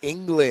 and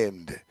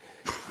England.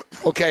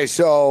 Okay,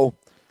 so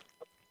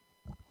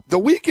the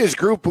weakest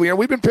group,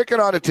 we've been picking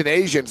on the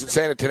Tunisians and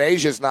saying that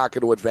Tunisia's not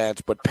going to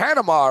advance, but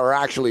Panama are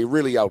actually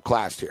really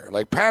outclassed here.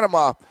 Like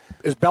Panama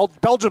is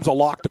Belgium's a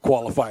lock to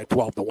qualify at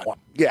 12-1.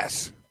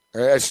 Yes.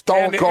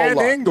 Stone cold and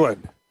lock.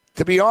 England.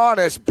 To be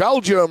honest,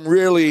 Belgium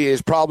really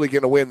is probably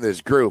going to win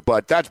this group,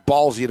 but that's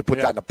ballsy to put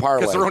that in a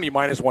parlay. Because they're only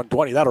minus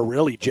 120. That'll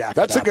really jack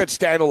That's it a good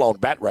standalone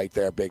bet right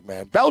there, big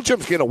man.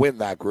 Belgium's going to win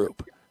that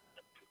group.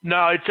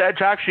 No,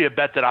 it's actually a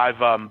bet that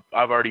I've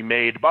already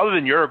made. Other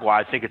than Uruguay,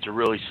 I think it's a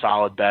really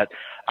solid bet.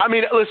 I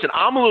mean, listen,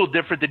 I'm a little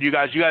different than you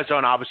guys. You guys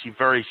are obviously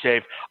very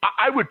safe.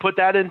 I would put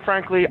that in,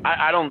 frankly.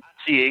 I don't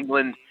see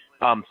England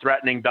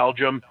threatening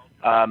Belgium.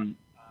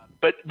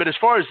 But as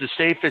far as the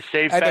safest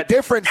safe and bet, the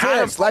difference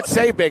is, let's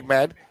say, big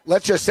man,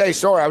 let's just say,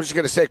 sorry, I was just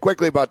going to say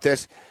quickly about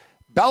this.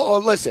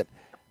 Listen,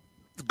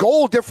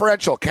 goal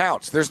differential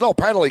counts. There's no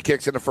penalty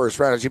kicks in the first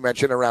round, as you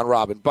mentioned, around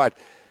robin, but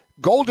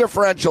goal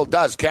differential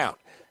does count.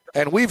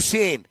 And we've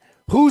seen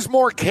who's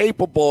more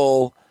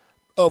capable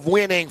of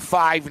winning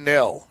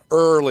 5-0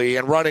 early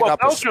and running up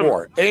Belgium. a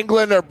score,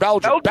 England or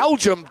Belgium?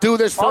 Belgium do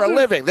this for a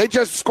living. They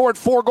just scored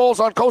 4 goals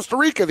on Costa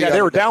Rica.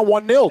 They were down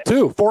 1-0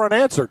 too, 4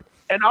 unanswered.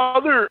 And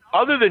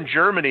other than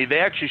Germany, they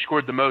actually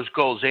scored the most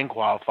goals in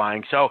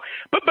qualifying. So,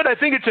 but I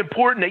think it's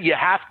important that you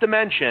have to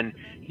mention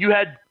you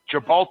had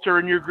Gibraltar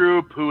in your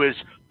group, who is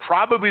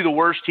probably the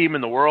worst team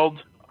in the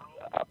world.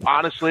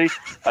 Honestly,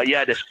 you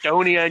had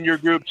Estonia in your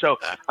group. So,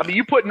 I mean,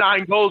 you put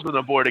 9 goals on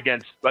the board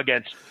against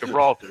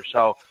Gibraltar.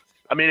 So,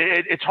 I mean,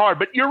 it's hard.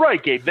 But you're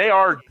right, Gabe. They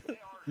are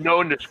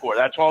known to score.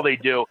 That's all they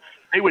do.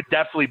 They would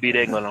definitely beat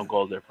England on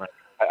goal difference.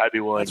 I'd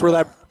be willing.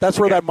 That's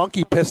where that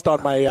monkey pissed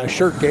on my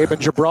shirt, Gabe, in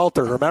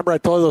Gibraltar. Remember I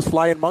told you those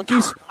flying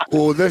monkeys?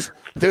 Oh,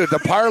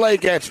 the parlay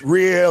gets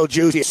real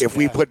juicy if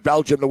we put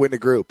Belgium to win the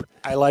group.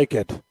 I like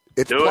it.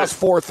 It's plus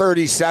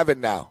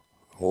 437 now.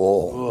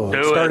 Oh,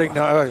 starting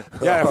now.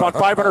 Yeah, if on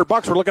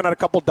 $500, we're looking at a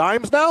couple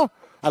dimes now.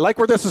 I like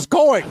where this is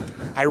going.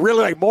 I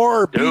really like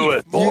more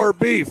beef. More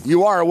beef.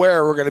 You are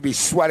aware we're going to be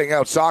sweating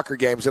out soccer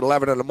games at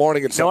 11 in the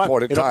morning at some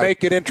point in time. It'll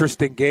make it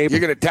interesting, Gabe. You're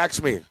going to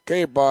text me,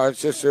 Gabe,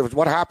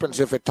 what happens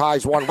if it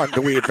ties 1-1?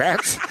 Do we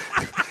advance?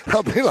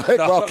 I'll be like,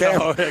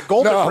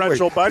 goal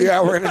differential, buddy.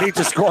 Yeah, we're going to need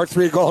to score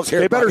 3 goals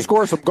here. They better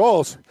score some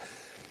goals.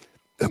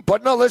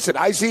 But no, listen,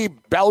 I see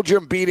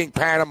Belgium beating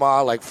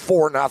Panama like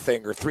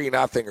 4-0 or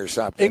 3-0 or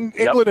something.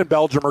 England and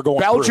Belgium are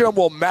going Belgium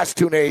will mess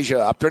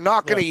Tunisia up. They're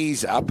not going to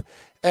ease up.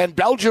 And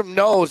Belgium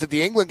knows that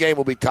the England game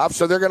will be tough,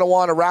 so they're going to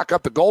want to rack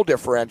up the goal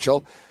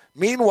differential.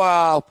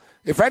 Meanwhile,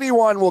 if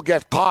anyone will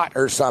get caught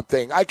or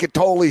something, I could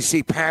totally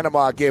see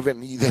Panama giving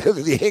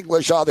the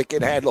English all they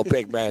can handle,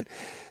 big man.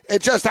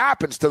 It just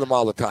happens to them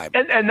all the time.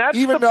 And that's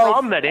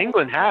problem that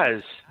England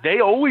has. They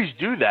always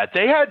do that.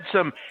 They had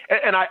some –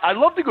 and I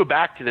love to go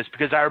back to this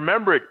because I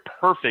remember it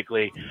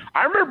perfectly.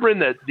 I remember in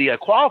the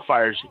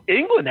qualifiers,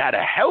 England had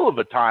a hell of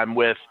a time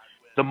with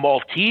the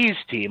Maltese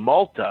team,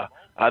 Malta.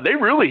 They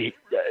really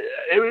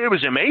it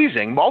was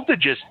amazing. Malta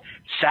just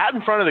sat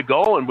in front of the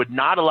goal and would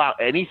not allow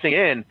anything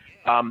in.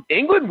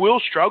 England will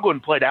struggle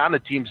and play down to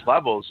teams'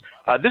 levels.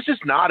 This is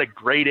not a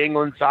great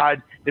England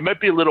side. They might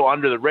be a little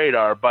under the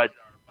radar, but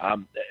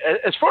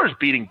as far as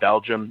beating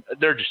Belgium,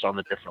 they're just on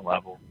a different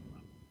level.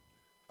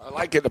 I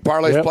like it. The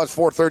parlay's plus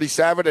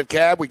 437 at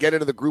Cab. We get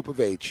into the group of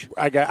H.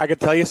 I can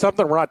tell you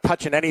something. We're not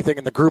touching anything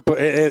in the group in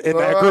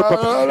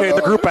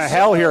the group of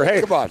hell here.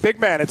 Hey, big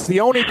man, it's the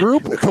only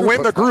group to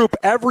win the group.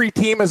 Every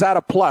team is at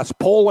a plus.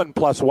 Poland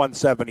plus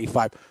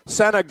 175,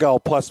 Senegal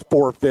plus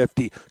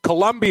 450,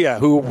 Colombia,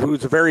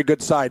 who's a very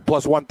good side,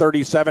 plus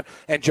 137,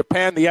 and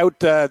Japan.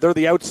 They're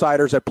the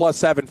outsiders at plus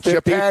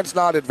 750. Japan's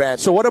not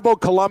advanced. So what about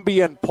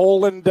Colombia and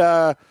Poland?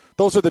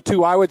 Those are the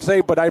two I would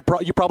say, but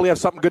you probably have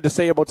something good to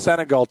say about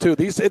Senegal too.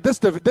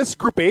 This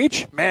group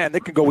H, man,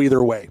 they can go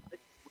either way.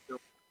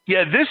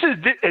 Yeah, this is,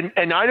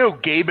 and I know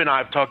Gabe and I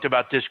have talked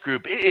about this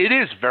group. It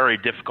is very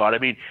difficult. I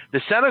mean,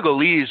 the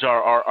Senegalese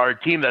are a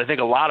team that I think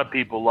a lot of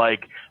people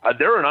like.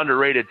 They're an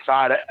underrated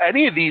side.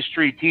 Any of these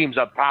 3 teams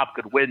up top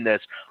could win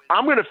this.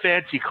 I'm going to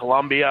fancy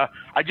Colombia.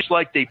 I just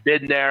like they've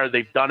been there.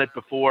 They've done it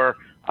before.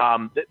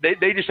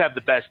 They just have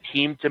the best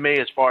team to me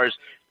as far as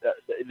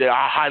the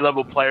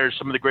high-level players,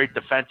 some of the great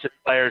defensive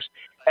players.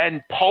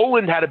 And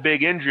Poland had a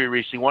big injury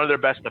recently. One of their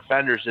best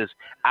defenders is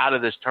out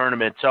of this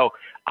tournament. So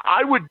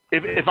I would,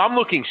 if I'm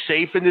looking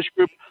safe in this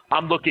group,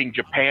 I'm looking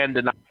Japan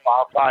to not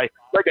qualify.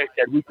 Like I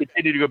said, we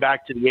continue to go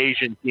back to the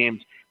Asian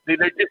teams. They're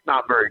just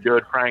not very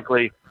good,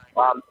 frankly.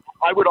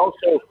 I would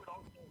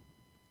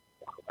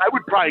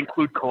probably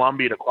include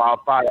Colombia to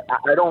qualify.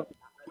 I don't.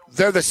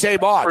 They're the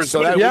same odds.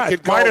 So that yeah, we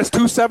could go minus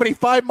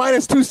 275,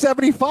 minus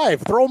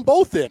 275. Throw them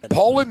both in.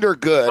 Poland are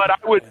good. But I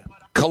would.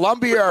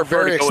 Colombia are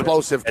very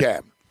explosive,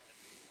 Cam.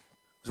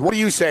 What are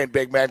you saying,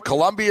 big man?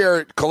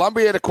 Colombia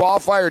to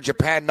qualify or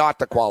Japan not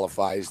to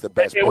qualify is the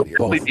best It bet would here.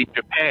 definitely be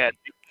Japan.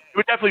 It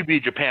would definitely be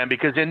Japan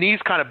because in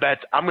these kind of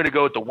bets, I'm going to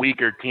go with the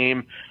weaker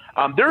team.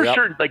 There are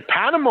certain, like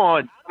Panama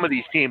and some of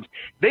these teams,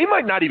 they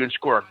might not even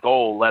score a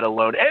goal, let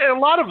alone, and a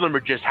lot of them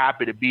are just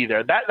happy to be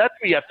there. That's what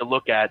you have to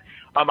look at.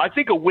 I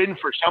think a win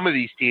for some of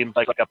these teams,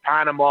 like a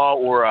Panama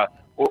or an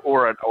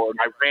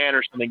Iran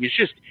or something, is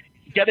just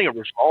getting a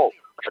result,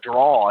 a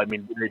draw. I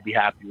mean, they'd be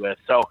happy with.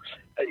 So,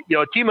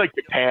 a team like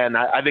Japan,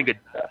 I think a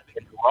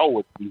draw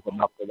would be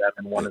enough for them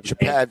in one of the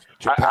Japan's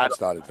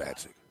not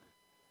advancing.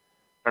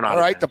 All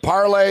right, the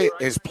parlay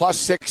is plus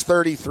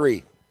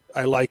 633.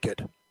 I like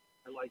it.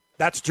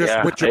 That's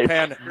just with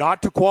Japan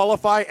not to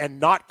qualify and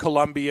not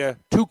Colombia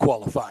to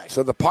qualify.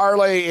 So the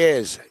parlay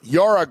is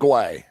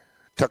Uruguay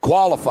to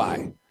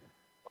qualify,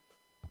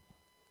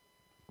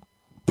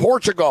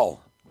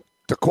 Portugal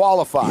to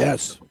qualify.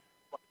 Yes.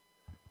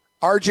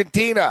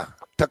 Argentina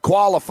to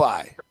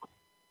qualify,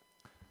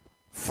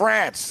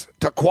 France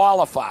to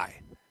qualify,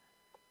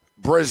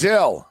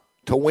 Brazil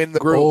to win the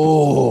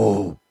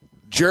group,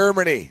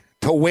 Germany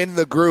to win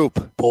the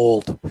group,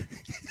 Bold.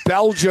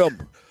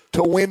 Belgium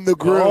to win the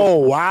group. Oh,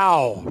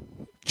 wow.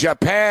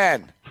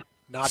 Japan,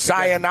 Not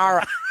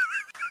sayonara.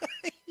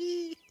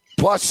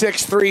 Plus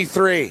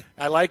 633.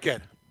 I like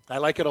it. I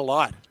like it a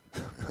lot.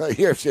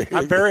 Here,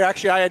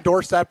 I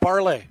endorse that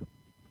parlay.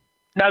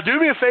 Now, do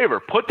me a favor.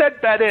 Put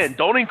that bet in.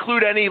 Don't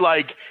include any,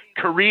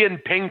 Korean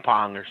ping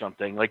pong or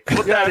something.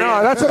 Put that in.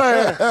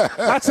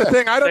 That's the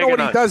thing. I don't know what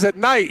he does at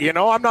night.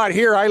 I'm not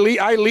here. I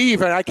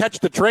leave and I catch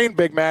the train,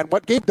 big man.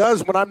 What Gabe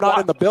does when I'm not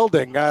in the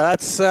building, it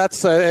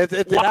happens. Why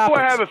do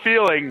I have a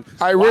feeling?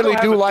 I really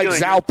do like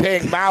Zhao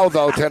Ping Mao,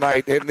 though,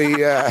 tonight in the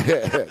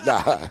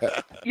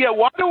Yeah,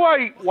 why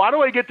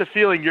do I get the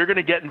feeling you're going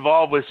to get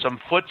involved with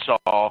some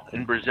futsal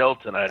in Brazil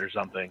tonight or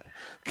something?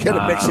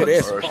 Gonna mix it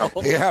in.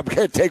 Yeah, I'm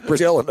gonna take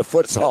Brazil in the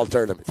futsal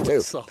tournament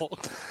too.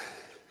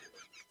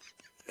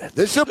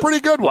 This is a pretty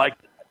good one.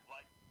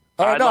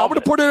 I'm going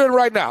to put it in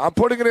right now. I'm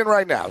putting it in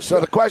right now.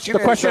 So the question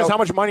is how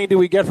much money do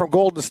we get from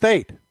Golden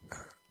State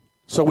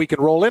so we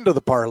can roll into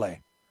the parlay?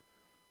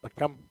 I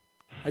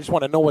just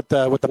want to know what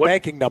the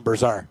banking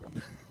numbers are.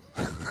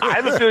 I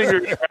have a feeling you're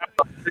going to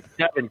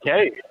have $7K.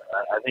 I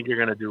think you're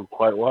going to do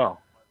quite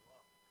well.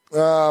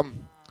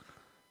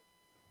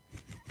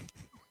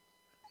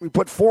 We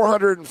put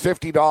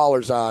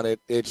 $450 on it.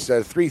 It's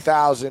a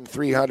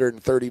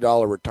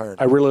 $3,330 return.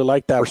 I really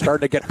like that. We're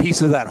starting to get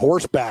pieces of that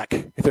horse back.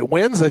 If it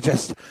wins, it's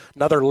just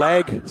another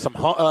leg, some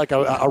like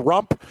a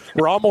rump.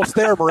 We're almost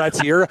there,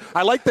 Moretzi.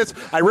 I like this.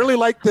 I really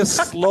like this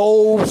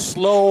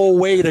slow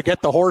way to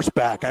get the horse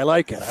back. I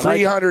like it.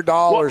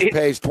 $300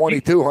 pays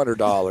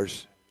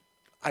 $2,200.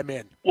 I'm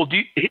in. Well,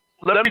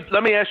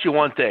 let me ask you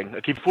one thing.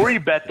 Okay, before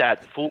you bet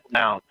that full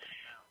amount,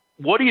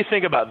 what do you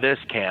think about this,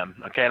 Cam?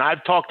 Okay, and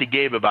I've talked to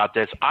Gabe about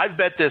this. I've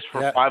bet this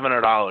for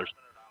 $500.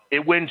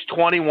 It wins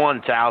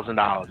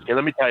 $21,000. Okay,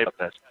 let me tell you about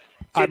this.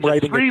 I'm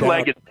writing it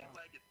down.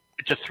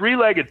 It's a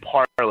three-legged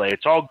parlay.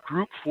 It's all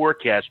group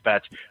forecast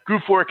bets.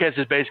 Group forecast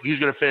is basically who's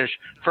going to finish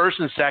first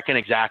and second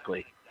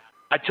exactly.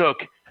 I took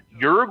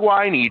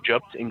Uruguay and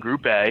Egypt in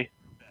Group A,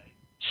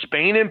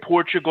 Spain and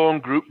Portugal in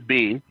Group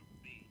B,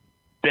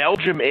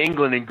 Belgium,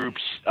 England in Group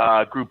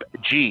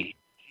G.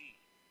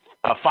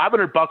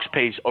 $500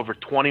 pays over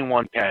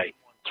 $21K.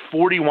 It's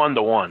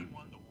 41-1.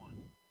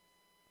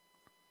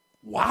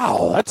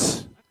 Wow,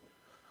 that's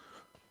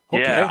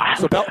okay. Yeah.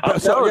 So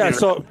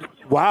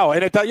wow,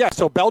 and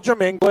so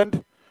Belgium,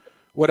 England.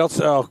 What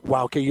else? Oh,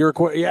 wow. Okay,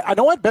 Uruguay. Yeah, I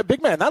know what,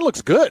 big man. That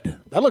looks good.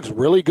 That looks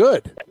really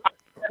good.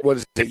 What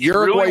is it?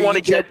 Uruguay, really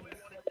Egypt.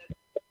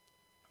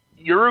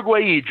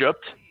 Uruguay,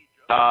 Egypt,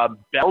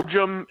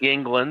 Belgium,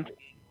 England,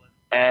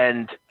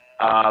 and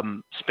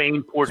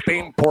Spain,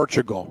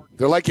 Portugal.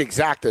 They're like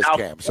exactas,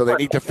 Cam, so they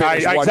need to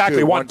finish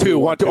exactly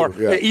 1-2, or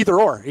yeah. either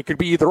or. It could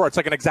be either or. It's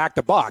like an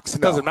exacta box.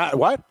 It doesn't matter.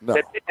 What? No.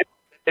 It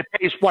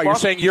pays. Why you're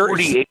saying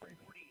 48.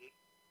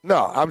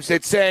 No,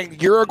 it's saying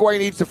Uruguay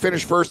needs to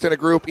finish first in a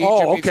group.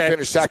 Egypt needs to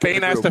finish second.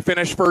 Spain has to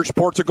finish first.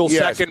 Portugal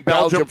second.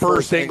 Belgium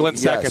first. England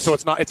second. Yes. So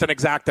it's an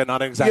exacta,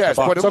 not an exacta yes,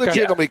 box. but it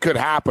legitimately could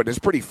happen. It's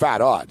pretty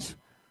fat odds.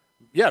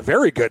 Yeah,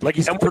 very good. Like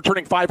he's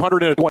returning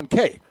 500 at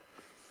 1K.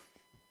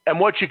 And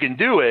what you can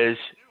do is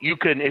you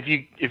can, if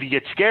you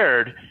get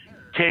scared,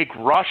 take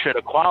Russia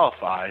to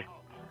qualify.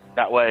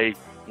 That way,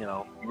 you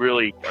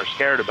really are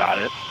scared about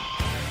it.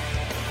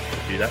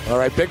 do that. All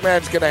right, Big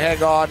Man's going to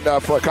hang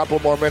on for a couple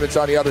more minutes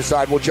on the other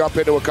side. We'll jump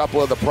into a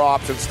couple of the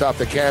props and stuff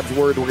that Cam's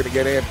word we're going to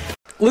get in.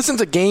 Listen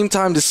to Game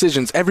Time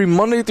Decisions every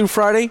Monday through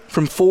Friday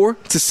from 4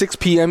 to 6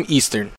 p.m. Eastern.